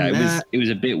was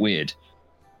a bit weird.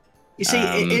 You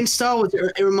see, in Star Wars,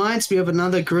 it reminds me of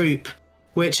another group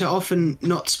which are often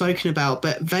not spoken about,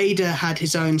 but Vader had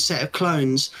his own set of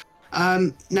clones.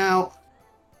 Now,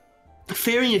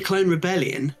 fearing a clone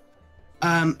rebellion,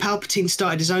 Palpatine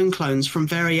started his own clones from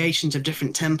variations of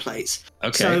different templates.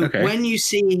 When you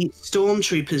see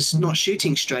stormtroopers not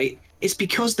shooting straight, it's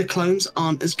because the clones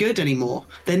aren't as good anymore.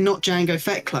 They're not Jango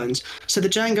Fett clones. So the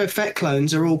Jango Fett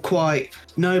clones are all quite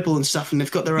noble and stuff, and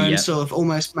they've got their own sort of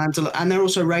almost and they're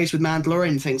also raised with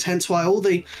Mandalorian things. Hence why all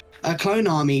the clone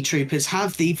army troopers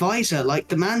have the visor like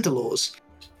the Mandalores.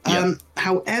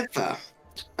 However,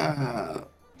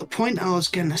 the point I was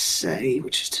going to say,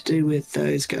 which is to do with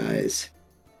those guys.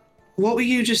 What were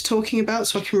you just talking about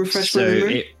so I can refresh my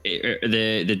memory?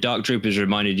 The Dark Troopers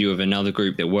reminded you of another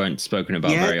group that weren't spoken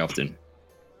about very often.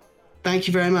 Thank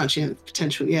you very much.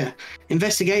 Potential,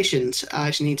 investigations. I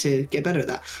actually need to get better at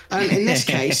that. In this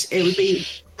case, it would be,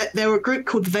 there were a group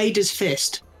called Vader's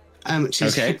Fist, which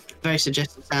is very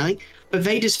suggestive sounding. But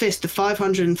Vader's Fist, the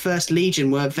 501st Legion,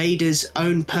 were Vader's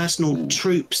own personal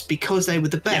troops because they were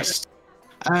the best.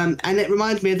 And it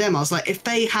reminded me of them. I was like, if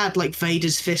they had like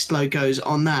Vader's Fist logos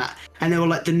on that, and they were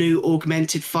like the new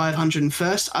augmented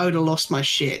 501st, I would have lost my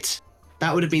shit.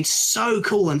 That would have been so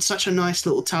cool and such a nice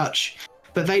little touch.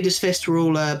 But Vader's Fist were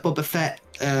all Boba Fett.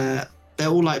 They're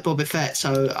all like Boba Fett.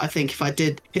 So I think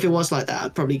if it was like that,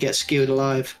 I'd probably get skewered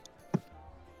alive.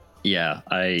 Yeah,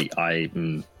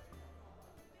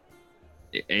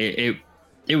 it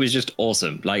was just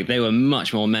awesome. Like, they were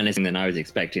much more menacing than I was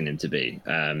expecting them to be.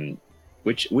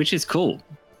 which is cool.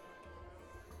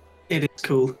 It is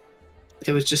cool.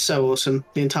 It was just so awesome.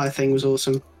 The entire thing was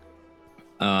awesome.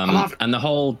 And the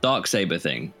whole Darksaber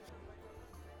thing.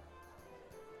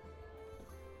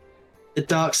 The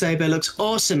Darksaber looks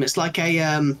awesome. It's like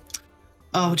a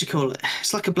what do you call it?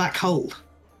 It's like a black hole.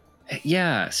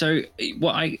 Yeah. So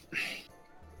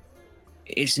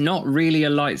it's not really a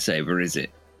lightsaber, is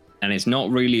it? And it's not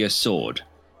really a sword.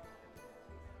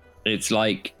 It's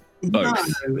like both.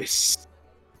 No,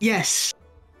 yes,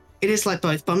 it is like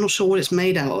both, but I'm not sure what it's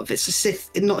made out of. It's a Sith,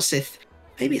 not a Sith.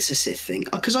 Maybe it's a Sith thing.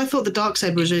 Because I thought the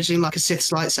Darksaber was originally like a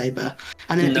Sith's lightsaber,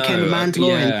 and then it became a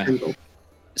Mandalorian symbol.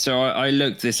 So I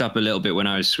looked this up a little bit when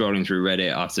I was scrolling through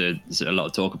Reddit after a lot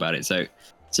of talk about it. So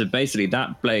basically,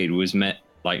 that blade was made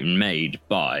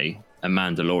by a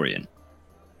Mandalorian,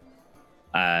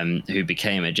 who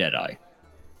became a Jedi.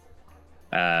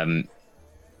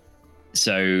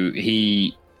 So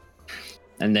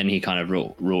and then he kind of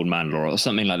ruled Mandalore or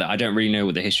something like that. I don't really know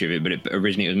what the history of it, but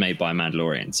originally it was made by a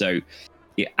Mandalorian. So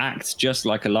it acts just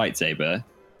like a lightsaber,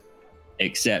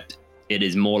 except it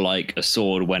is more like a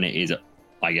sword when it is,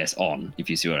 I guess, on, if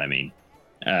you see what I mean,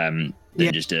 than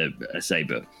just a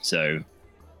saber. So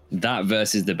that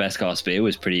versus the Beskar spear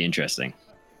was pretty interesting.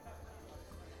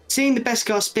 Seeing the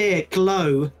Beskar spear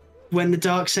glow when the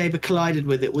Darksaber collided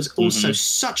with it was also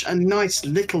such a nice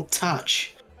little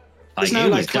touch. There's no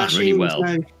like clashing. Really well.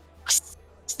 It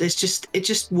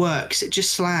just works. It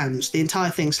just slams. The entire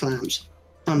thing slams.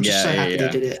 I'm just so happy they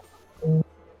did it.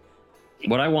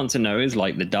 What I want to know is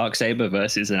like the Darksaber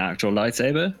versus an actual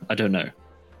lightsaber. I don't know.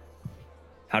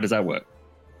 How does that work?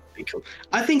 Cool.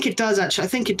 I think it does actually. I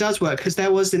think it does work because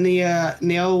there was in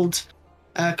the old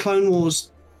Clone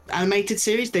Wars animated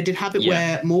series, they did have it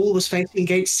where Maul was facing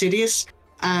against Sidious,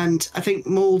 and I think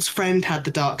Maul's friend had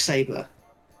the Darksaber.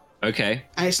 Okay.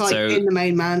 And it's like in the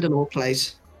main Mandalore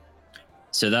place.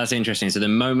 So that's interesting. So the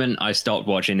moment I stopped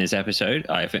watching this episode,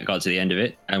 I got to the end of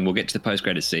it, and we'll get to the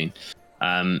post-credits scene.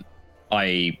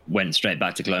 I went straight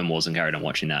back to Clone Wars and carried on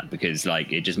watching that because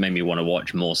like it just made me want to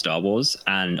watch more Star Wars,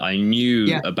 and I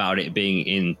knew about it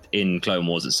being in Clone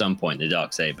Wars at some point, the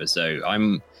Darksaber. So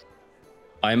I'm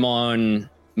on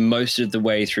most of the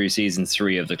way through season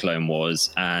 3 of the Clone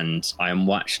Wars, and I'm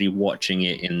actually watching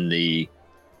it in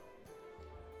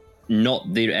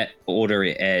not the order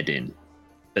it aired in,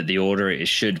 but the order it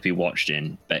should be watched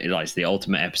in, but like it's the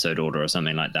ultimate episode order or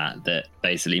something like that. That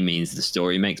basically means the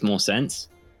story makes more sense.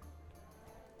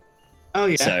 Oh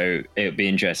yeah. So it would be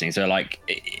interesting. So like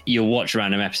you'll watch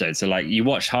random episodes. So like you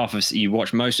watch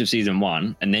most of season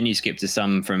 1, and then you skip to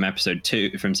some from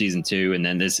season 2, and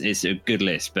then it's a good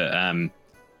list. But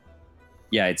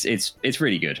yeah, it's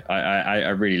really good. I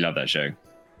really love that show.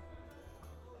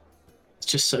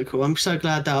 It's just so cool. I'm so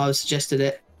glad that I suggested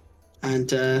it,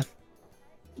 and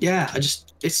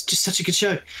it's just such a good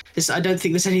show. I don't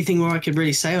think there's anything more I could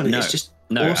really say on it. It's just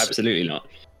awesome. Absolutely not.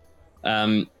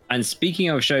 And speaking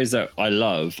of shows that I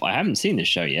love, I haven't seen this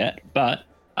show yet, but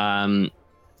The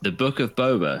Book of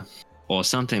Boba, or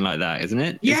something like that, isn't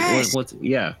it? Yes.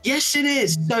 Yeah. Yes, it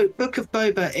is. So Book of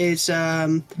Boba is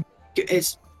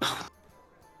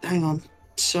hang on,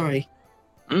 sorry.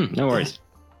 No worries.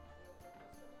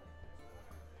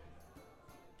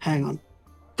 Hang on.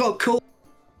 Got a call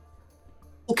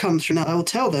comes through now. I will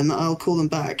tell them that I'll call them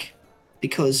back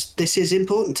because this is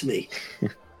important to me.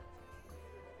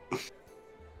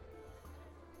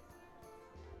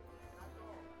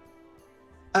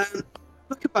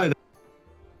 Book of Boba.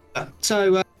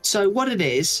 So what it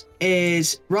is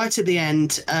right at the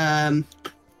end,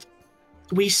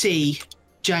 we see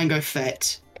Jango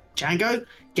Fett. Jango,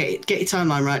 get your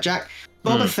timeline right, Jack.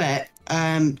 Boba Fett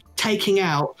taking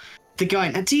out the guy.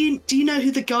 Now, do you know who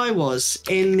the guy was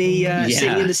in the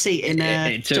sitting in the seat in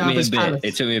Jabba's palace?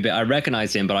 It took me a bit. I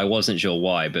recognized him, but I wasn't sure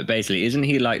why. But basically, isn't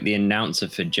he like the announcer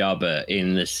for Jabba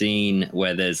in the scene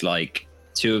where there's like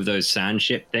 2 of those sand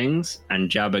ship things and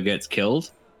Jabba gets killed?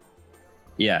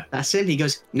 Yeah, that's him. He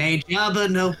goes, "Nay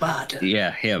Jabba, no bad."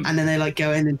 Yeah, him. And then they like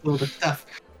go in and do all the stuff,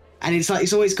 and it's like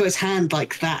he's always got his hand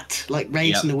like that, like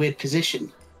raised in a weird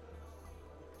position.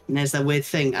 And there's that weird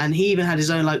thing, and he even had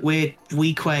his own like weird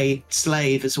Weequay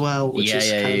slave as well, which is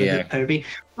kind of a bit pervy.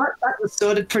 But that was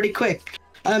sorted pretty quick.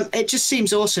 It just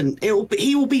seems awesome. He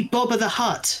will be Boba the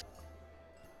Hutt.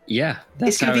 Yeah,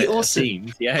 that's it's gonna be awesome.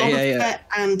 Seems. Yeah. Fett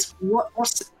and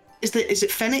is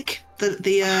it Fennec?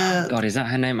 The God, is that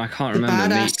her name? I can't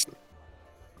remember.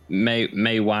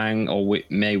 May Wang or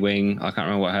May Wing. I can't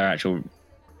remember what her actual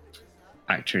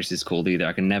actress is called either.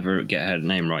 I can never get her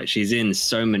name right. She's in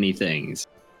so many things.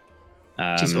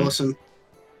 She's awesome.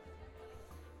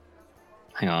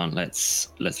 Hang on, let's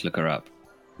look her up.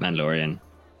 Mandalorian.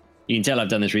 You can tell I've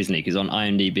done this recently because on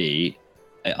IMDb,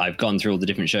 I've gone through all the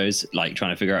different shows, like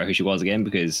trying to figure out who she was again,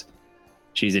 because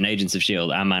she's in Agents of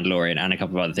S.H.I.E.L.D. and Mandalorian and a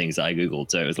couple of other things that I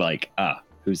Googled. So it was like,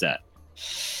 who's that?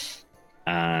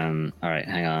 All right,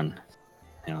 hang on.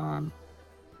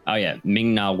 Oh yeah,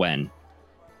 Ming-Na Wen.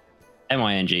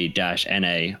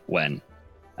 Ming-Na Wen.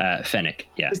 Fennec,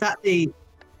 yeah. Is that the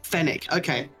Fennec?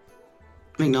 Okay.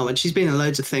 McNaughton. She's been in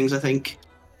loads of things, I think.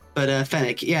 But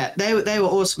Fennec, yeah, they were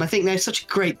awesome. I think they're such a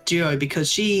great duo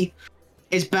because she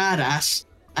is badass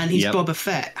and he's Boba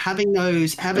Fett. Having them,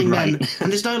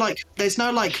 and there's no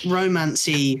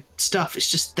romancy stuff.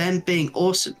 It's just them being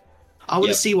awesome. I want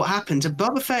to see what happens. And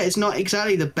Boba Fett is not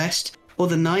exactly the best or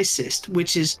the nicest,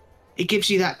 which is, it gives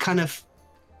you that kind of,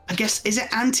 I guess, is it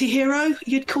anti-hero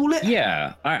you'd call it?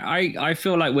 Yeah, I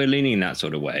feel like we're leaning that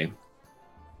sort of way.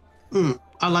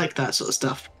 I like that sort of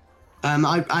stuff.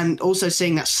 I'm also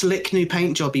seeing that slick new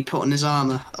paint job he put on his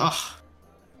armor. Oh,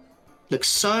 looks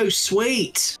so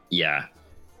sweet. Yeah,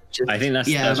 I think that's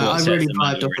what I really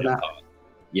vibed off of that.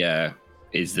 Yeah,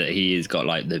 is that he has got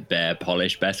like the bare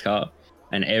polished best car,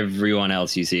 and everyone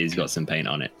else you see has got some paint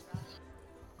on it.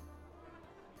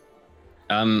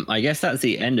 I guess that's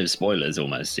the end of spoilers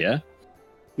almost. Yeah.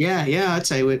 Yeah, I'd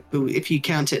say if you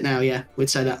count it now, yeah, we'd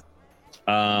say that.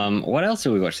 What else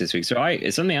have we watched this week? So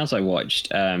something else I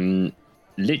watched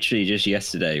literally just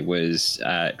yesterday was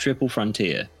Triple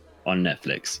Frontier on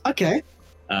Netflix. Okay.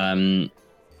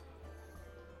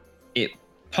 It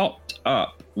popped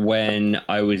up when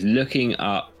I was looking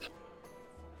up.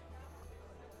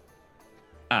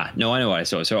 No, I know what I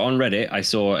saw. So on Reddit, I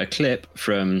saw a clip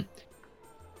from,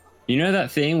 you know,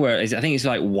 that thing where I think it's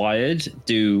like Wired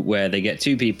do, where they get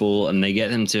two people and they get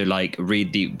them to like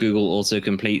read the Google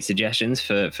autocomplete suggestions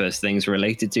for things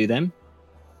related to them.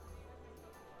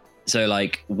 So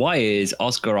like, why is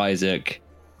Oscar Isaac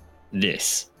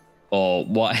this? Or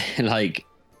what, like,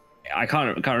 I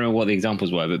can't remember what the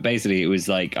examples were, but basically it was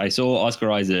like, I saw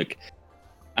Oscar Isaac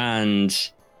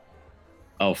and,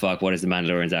 oh fuck, what is the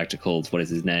Mandalorian's actor called? What is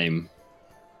his name?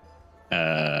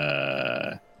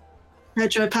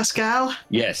 Pedro Pascal?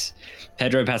 Yes.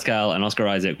 Pedro Pascal and Oscar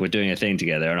Isaac were doing a thing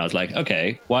together, and I was like,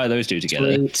 okay, why are those two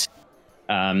together? Sweet.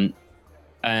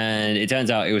 And it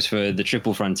turns out it was for the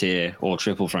Triple Frontier, or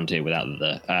Triple Frontier without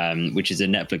the, which is a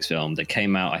Netflix film that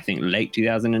came out, I think, late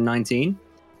 2019.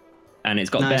 And it's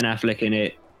got Ben Affleck in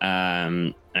it,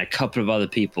 and a couple of other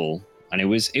people. And it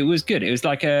was good. It was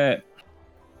like a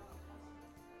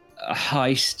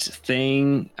heist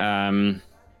thing.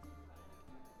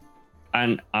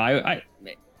 And I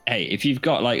hey, if you've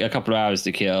got like a couple of hours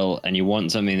to kill and you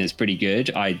want something that's pretty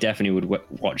good, I definitely would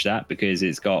watch that, because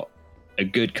it's got a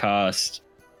good cast,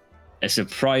 a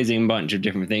surprising bunch of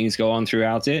different things go on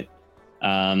throughout it.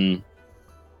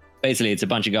 Basically, it's a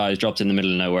bunch of guys dropped in the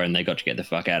middle of nowhere and they got to get the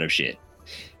fuck out of shit.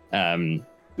 And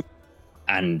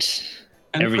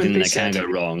everything that can go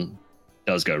wrong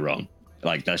does go wrong.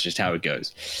 Like, that's just how it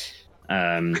goes.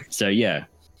 So yeah,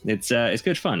 it's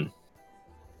good fun.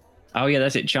 Oh yeah,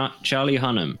 that's it. Charlie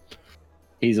Hunnam,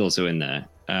 he's also in there.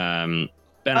 Ben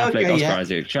Affleck, Oscar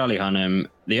Isaac, Charlie Hunnam.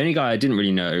 The only guy I didn't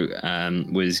really know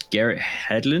was Garrett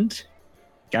Hedlund.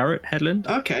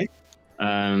 Okay.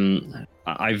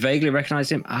 I vaguely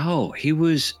recognized him. Oh, he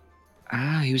was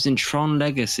in Tron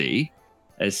Legacy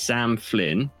as Sam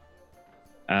Flynn.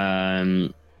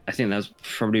 I think that's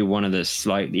probably one of the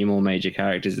slightly more major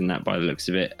characters in that by the looks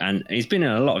of it. And he's been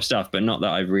in a lot of stuff, but not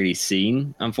that I've really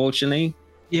seen, unfortunately.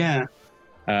 Yeah.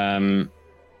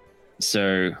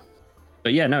 So,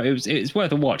 but yeah, no, it's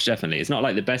worth a watch, definitely. It's not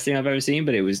like the best thing I've ever seen,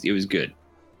 but it was good.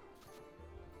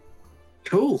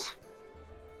 Cool.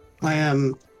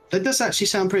 That does actually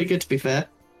sound pretty good, to be fair.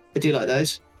 I do like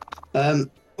those. What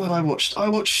I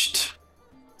watched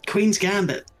Queen's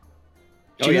Gambit.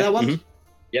 Do you know that one? Mm-hmm.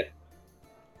 Yep.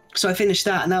 So I finished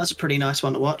that, and that was a pretty nice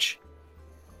one to watch.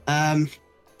 I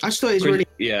just thought it was really...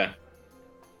 Yeah.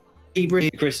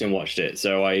 Kristen watched it,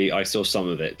 so I saw some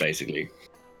of it, basically.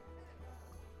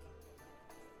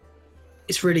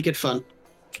 It's really good fun.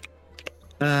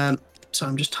 So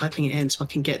I'm just typing it in so I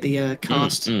can get the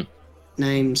cast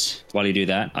names. While you do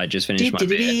that, I just finished my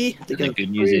beer. The good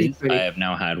news is I have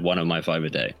now had one of my 5 a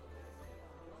day.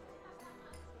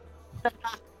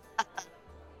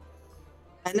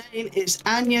 Her name is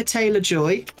Anya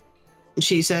Taylor-Joy, and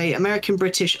she's a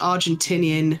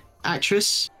American-British-Argentinian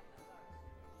actress.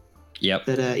 Yep.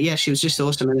 But she was just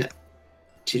awesome in it.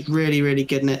 She's really, really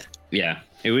good in it. Yeah,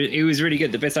 it was really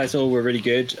good. The bits I saw were really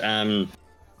good.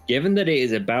 Given that it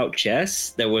is about chess,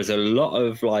 there was a lot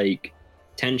of like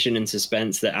tension and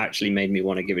suspense that actually made me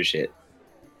want to give a shit.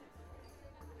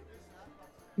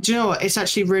 Do you know what? It's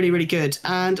actually really, really good.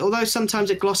 And although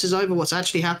sometimes it glosses over what's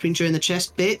actually happening during the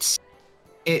chest bits,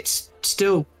 it's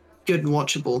still good and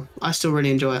watchable. I still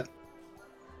really enjoy it.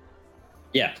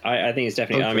 Yeah, I think it's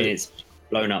definitely. Okay. I mean, it's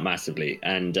blown up massively,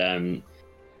 and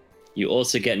you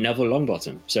also get Neville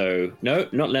Longbottom. So no,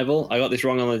 not Neville. I got this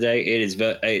wrong on the day.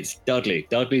 It's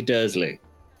Dudley Dursley.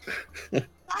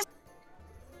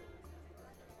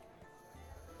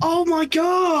 Oh my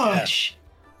gosh!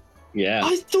 Yeah.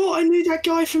 I thought I knew that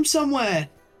guy from somewhere.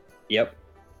 Yep.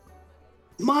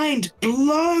 Mind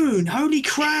blown! Holy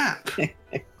crap!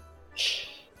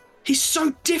 He's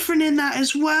so different in that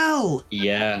as well.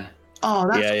 Yeah. Oh,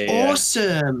 that's Yeah.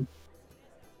 awesome.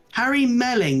 Harry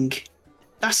Melling.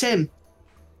 That's him.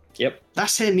 Yep.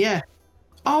 That's him, yeah.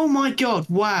 Oh my god,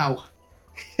 wow.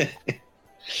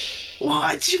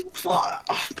 What? Oh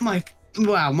my,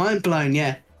 wow, mind blown,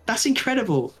 yeah. That's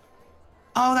incredible.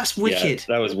 Oh, that's wicked.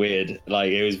 Yeah, that was weird.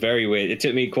 Like, it was very weird. It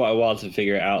took me quite a while to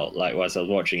figure it out, like, whilst I was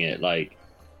watching it. Like,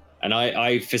 and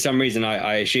I for some reason,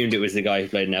 I assumed it was the guy who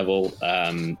played Neville,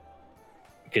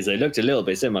 because they looked a little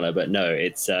bit similar, but no,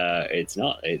 it's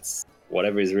not. It's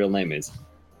whatever his real name is.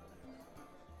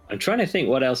 I'm trying to think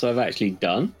what else I've actually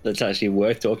done that's actually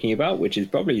worth talking about, which is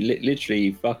probably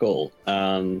literally fuck all.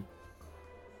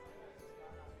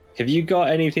 Have you got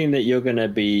anything that you're gonna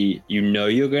be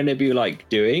like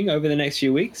doing over the next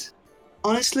few weeks?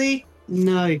 Honestly,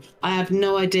 no. I have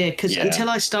no idea, because Yeah. until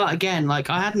I start again, like,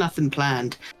 I had nothing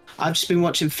planned. I've just been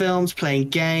watching films, playing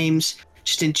games,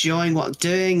 just enjoying what I'm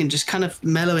doing and just kind of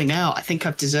mellowing out. I think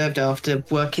I've deserved it after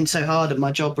working so hard at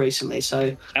my job recently.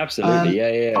 So Absolutely,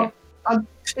 yeah.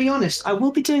 to be honest, I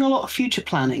will be doing a lot of future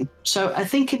planning. So I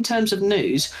think in terms of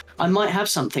news, I might have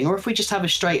something. Or if we just have a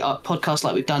straight up podcast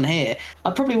like we've done here,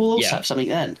 I probably will also have something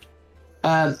then.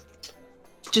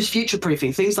 Just future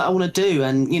proofing, things that I want to do,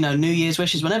 and, you know, New Year's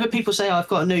wishes. Whenever people say, I've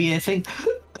got a New Year thing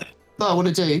that I want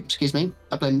to do, excuse me,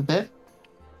 I blame the beer.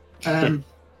 I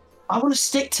want to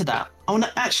stick to that. I want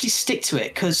to actually stick to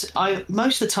it, because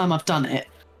most of the time I've done it.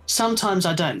 Sometimes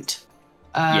I don't.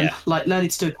 Like learning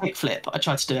to do a kickflip, I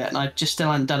tried to do it and I just still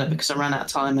hadn't done it because I ran out of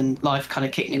time and life kind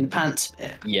of kicked me in the pants a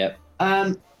bit. Yep.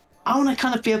 I want to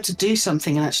kind of be able to do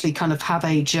something and actually kind of have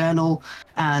a journal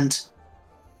and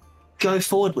go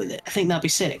forward with it. I think that'd be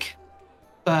sick.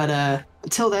 But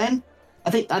until then,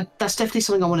 I think that's definitely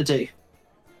something I want to do.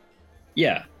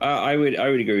 Yeah, I would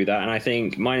agree with that, and I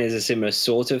think mine is a similar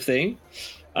sort of thing.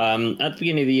 At the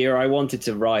beginning of the year, I wanted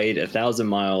to ride 1,000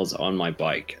 miles on my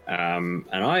bike, and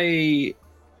I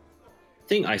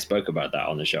think I spoke about that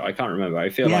on the show. I can't remember. I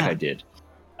feel like I did.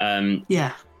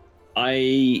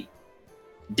 I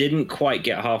didn't quite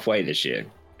get halfway this year,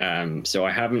 so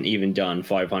I haven't even done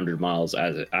 500 miles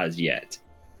as yet.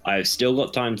 I've still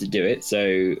got time to do it.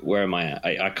 So where am I at?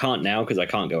 I can't now because I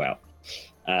can't go out.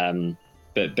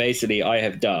 But basically, I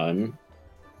have done.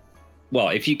 Well,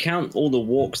 if you count all the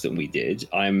walks that we did,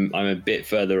 I'm a bit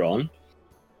further on.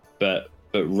 But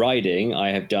riding,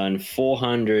 I have done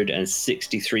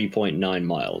 463.9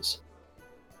 miles.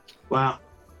 Wow.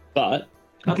 But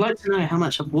I'd like to know how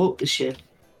much I've walked this year.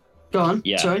 Go on.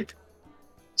 Yeah. Sorry.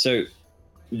 So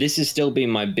this has still been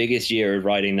my biggest year of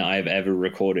riding that I've ever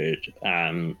recorded.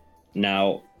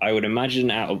 Now, I would imagine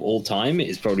out of all time,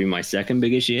 it's probably my second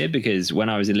biggest year, because when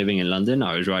I was living in London,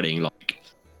 I was riding like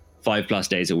 5+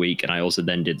 days a week, and I also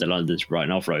then did the London to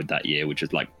Brighton off-road that year, which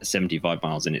was like 75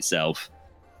 miles in itself.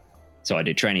 So I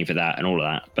did training for that and all of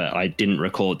that, but I didn't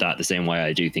record that the same way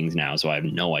I do things now, so I have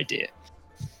no idea.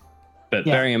 But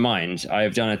bearing in mind, I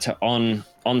have done it on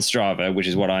Strava, which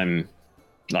is what I'm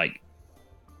like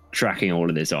tracking all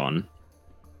of this on,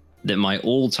 that my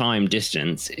all-time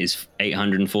distance is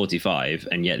 845,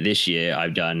 and yet this year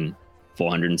I've done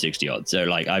 460 odd. So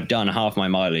like I've done half my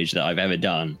mileage that I've ever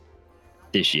done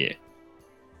this year.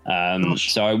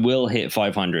 So I will hit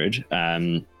 500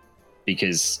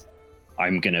 because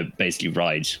I'm gonna basically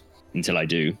ride until I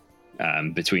do,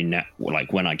 between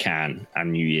like when I can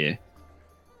and New Year,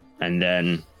 and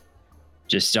then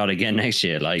just start again next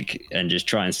year, like, and just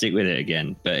try and stick with it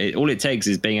again. But all it takes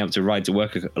is being able to ride to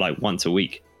work like once a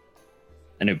week,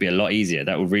 and it'd be a lot easier.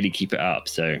 That would really keep it up.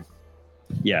 So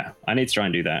yeah, I need to try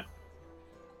and do that.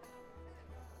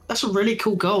 That's a really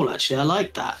cool goal, actually. I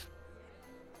like that.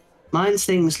 Mine's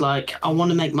things like, I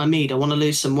want to make my meat, I want to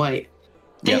lose some weight.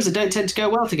 Things that don't tend to go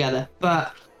well together,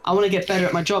 but I want to get better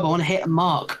at my job. I want to hit a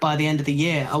mark by the end of the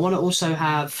year. I want to also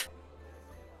have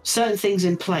certain things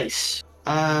in place.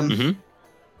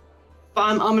 But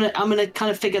I'm gonna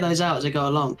kind of figure those out as I go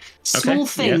along. Small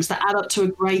things that add up to a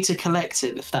greater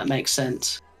collective, if that makes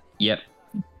sense. Yep.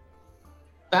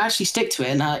 But actually stick to it,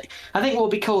 and I think what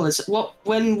would be cool is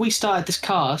when we started this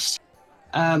cast,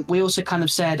 we also kind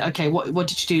of said, okay, what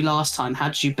did you do last time? How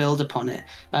did you build upon it?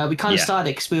 We kind of Yeah.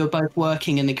 started because we were both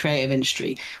working in the creative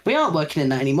industry. We aren't working in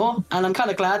that anymore, and I'm kind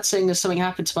of glad, seeing as something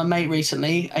happened to my mate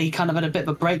recently. He kind of had a bit of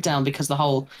a breakdown because of the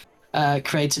whole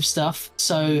creative stuff.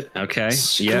 So Okay.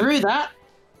 screw that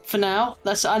for now.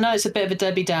 I know it's a bit of a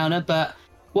Debbie Downer, but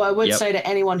what I would Yep. say to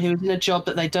anyone who's in a job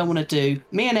that they don't want to do,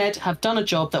 me and Ed have done a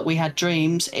job that we had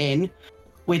dreams in.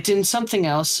 We're doing something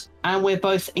else, and we're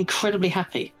both incredibly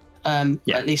happy. Yeah.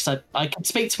 At least I can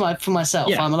speak for myself.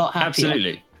 Yeah, I'm a lot happier.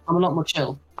 absolutely. I'm a lot more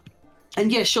chill.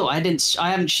 And yeah, sure, I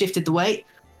haven't shifted the weight,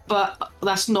 but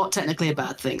that's not technically a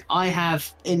bad thing. I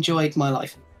have enjoyed my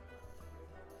life.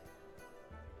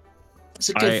 It's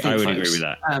a good thing, I would folks. agree with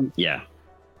that. Yeah.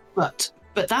 But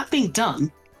that being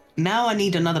done, now I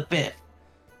need another bit.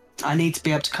 I need to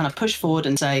be able to kind of push forward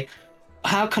and say,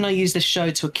 how can I use this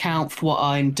show to account for what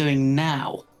I'm doing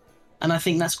now? And I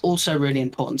think that's also really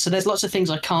important. So there's lots of things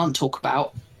I can't talk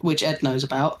about, which Ed knows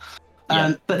about.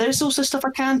 Yeah. But there's also stuff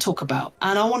I can talk about.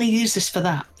 And I want to use this for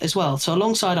that as well. So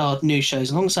alongside our new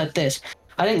shows, alongside this,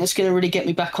 I think it's going to really get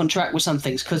me back on track with some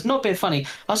things. Because not being funny,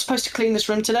 I was supposed to clean this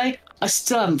room today. I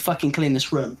still haven't fucking cleaned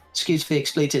this room. Excuse for the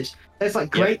expletives. There's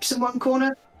like grapes in one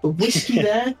corner, a whiskey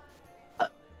there.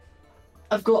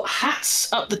 I've got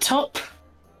hats up the top.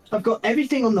 I've got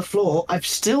everything on the floor. I've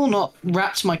still not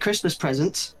wrapped my Christmas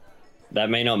presents. That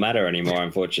may not matter anymore,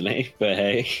 unfortunately. But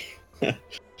hey.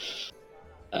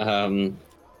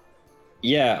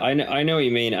 Yeah, I know what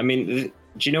you mean. I mean,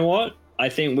 do you know what? I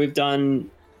think we've done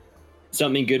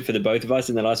something good for the both of us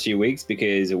in the last few weeks,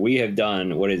 because we have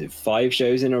done, 5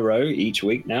 shows in a row each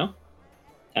week now,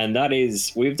 and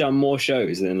we've done more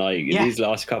shows than these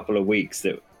last couple of weeks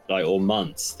or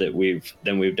months that we've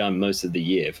done most of the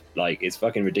year. It's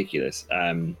fucking ridiculous.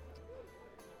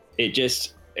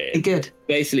 Good.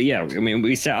 Basically, yeah. I mean,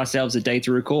 we set ourselves a day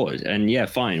to record, and yeah,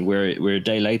 fine. We're a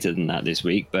day later than that this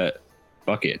week, but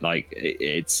fuck it.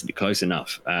 It's close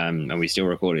enough. And we still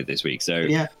recorded this week, so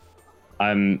yeah.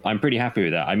 I'm pretty happy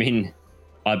with that. I mean,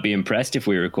 I'd be impressed if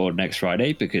we record next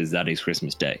Friday, because that is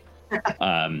Christmas Day.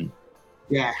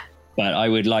 Yeah. But I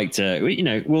would like to,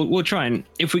 we'll try, and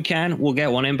if we can, we'll get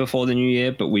one in before the new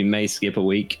year, but we may skip a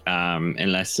week,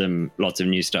 unless lots of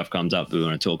new stuff comes up that we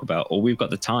want to talk about, or we've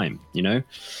got the time, Yeah.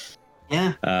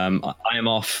 I am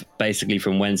off basically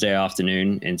from Wednesday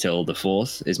afternoon until the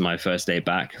 4th is my first day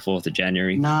back, 4th of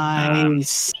January.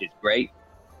 Nice. Which is great.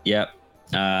 Yep.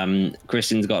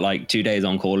 Kristen's got 2 days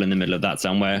on call in the middle of that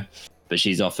somewhere, but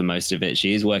she's off for most of it.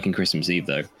 She is working Christmas Eve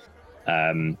though.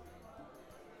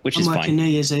 Which is fine. I'm working New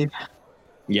Year's Eve.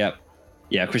 Yep.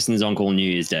 Yeah, Kristen's on call New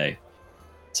Year's Day.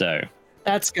 So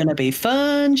that's gonna be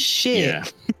fun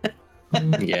shit.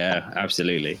 Yeah. Yeah,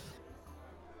 absolutely.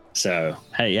 So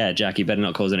hey, yeah, Jack, you better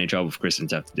not cause any trouble for Kristen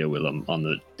to have to deal with on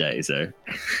the day. So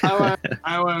I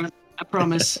won't. I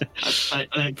promise. I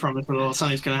don't promise at all.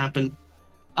 Something's gonna happen.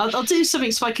 I'll do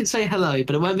something so I can say hello,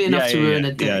 but it won't be enough to ruin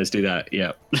a day. Yeah, let's do that.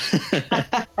 Yeah.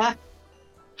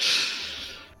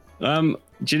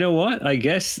 Do you know what? I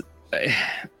guess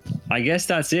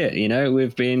that's it.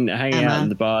 We've been hanging out in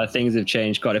the bar. Things have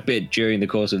changed quite a bit during the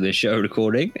course of this show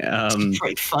recording. It's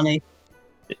pretty funny.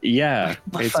 Yeah,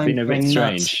 My it's been a bit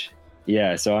strange. Nuts.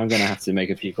 Yeah, so I'm gonna have to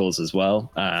make a few calls as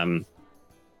well.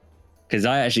 Because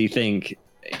I actually think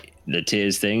the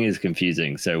tiers thing is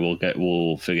confusing. So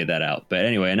we'll figure that out. But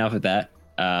anyway, enough of that.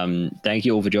 Thank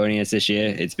you all for joining us this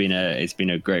year. It's been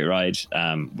a great ride.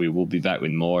 We will be back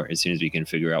with more as soon as we can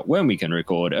figure out when we can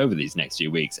record over these next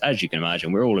few weeks. As you can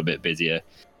imagine, we're all a bit busier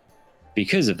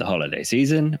because of the holiday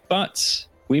season, but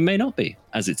we may not be,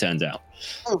 as it turns out.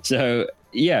 So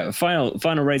yeah,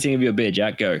 final rating of your beer,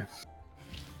 Jack. Go.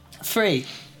 3.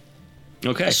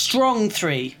 Okay. A strong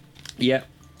 3. Yeah,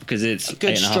 because it's a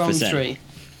good strong 3.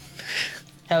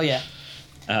 Hell yeah.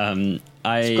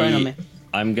 It's grown on me.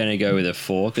 I'm going to go with a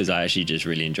 4 because I actually just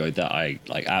really enjoyed that. I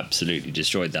absolutely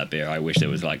destroyed that beer. I wish there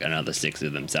was another 6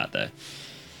 of them sat there.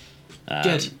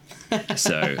 Good.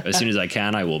 So as soon as I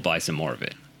can, I will buy some more of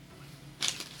it.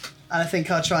 I think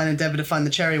I'll try and endeavour to find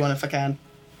the cherry one if I can.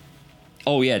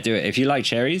 Oh yeah, do it. If you like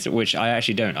cherries, which I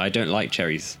actually don't. I don't like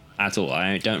cherries at all.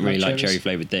 I don't really like cherry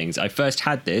flavoured things. I first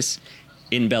had this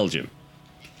in Belgium.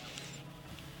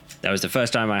 That was the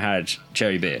first time I had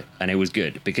cherry beer, and it was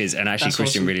good and actually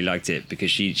Kristen really liked it because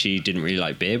she didn't really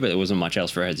like beer, but there wasn't much else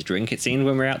for her to drink, it seemed,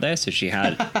 when we were out there. So she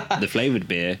had the flavoured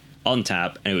beer on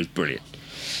tap, and it was brilliant.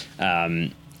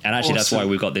 And actually that's why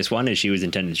we got this one, is she was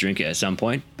intending to drink it at some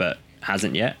point, but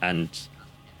hasn't yet, and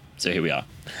so here we are.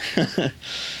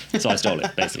 So I stole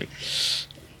it, basically.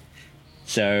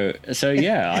 So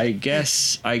yeah, I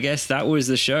guess that was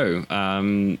the show.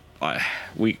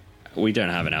 We don't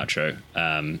have an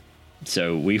outro.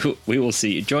 So we will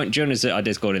see. Join us at our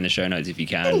Discord in the show notes if you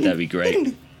can. That'd be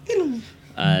great.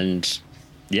 And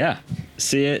yeah,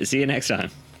 see you next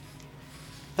time.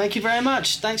 Thank you very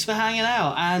much. Thanks for hanging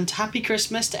out, and happy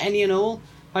Christmas to any and all.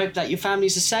 Hope that your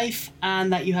families are safe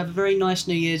and that you have a very nice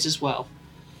New Year's as well.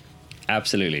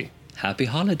 Absolutely. Happy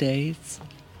holidays.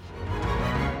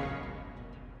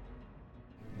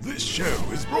 This show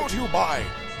is brought to you by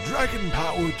Dragon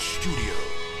Powered Studio.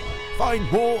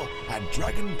 Find more at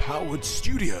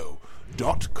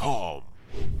dragonpoweredstudio.com.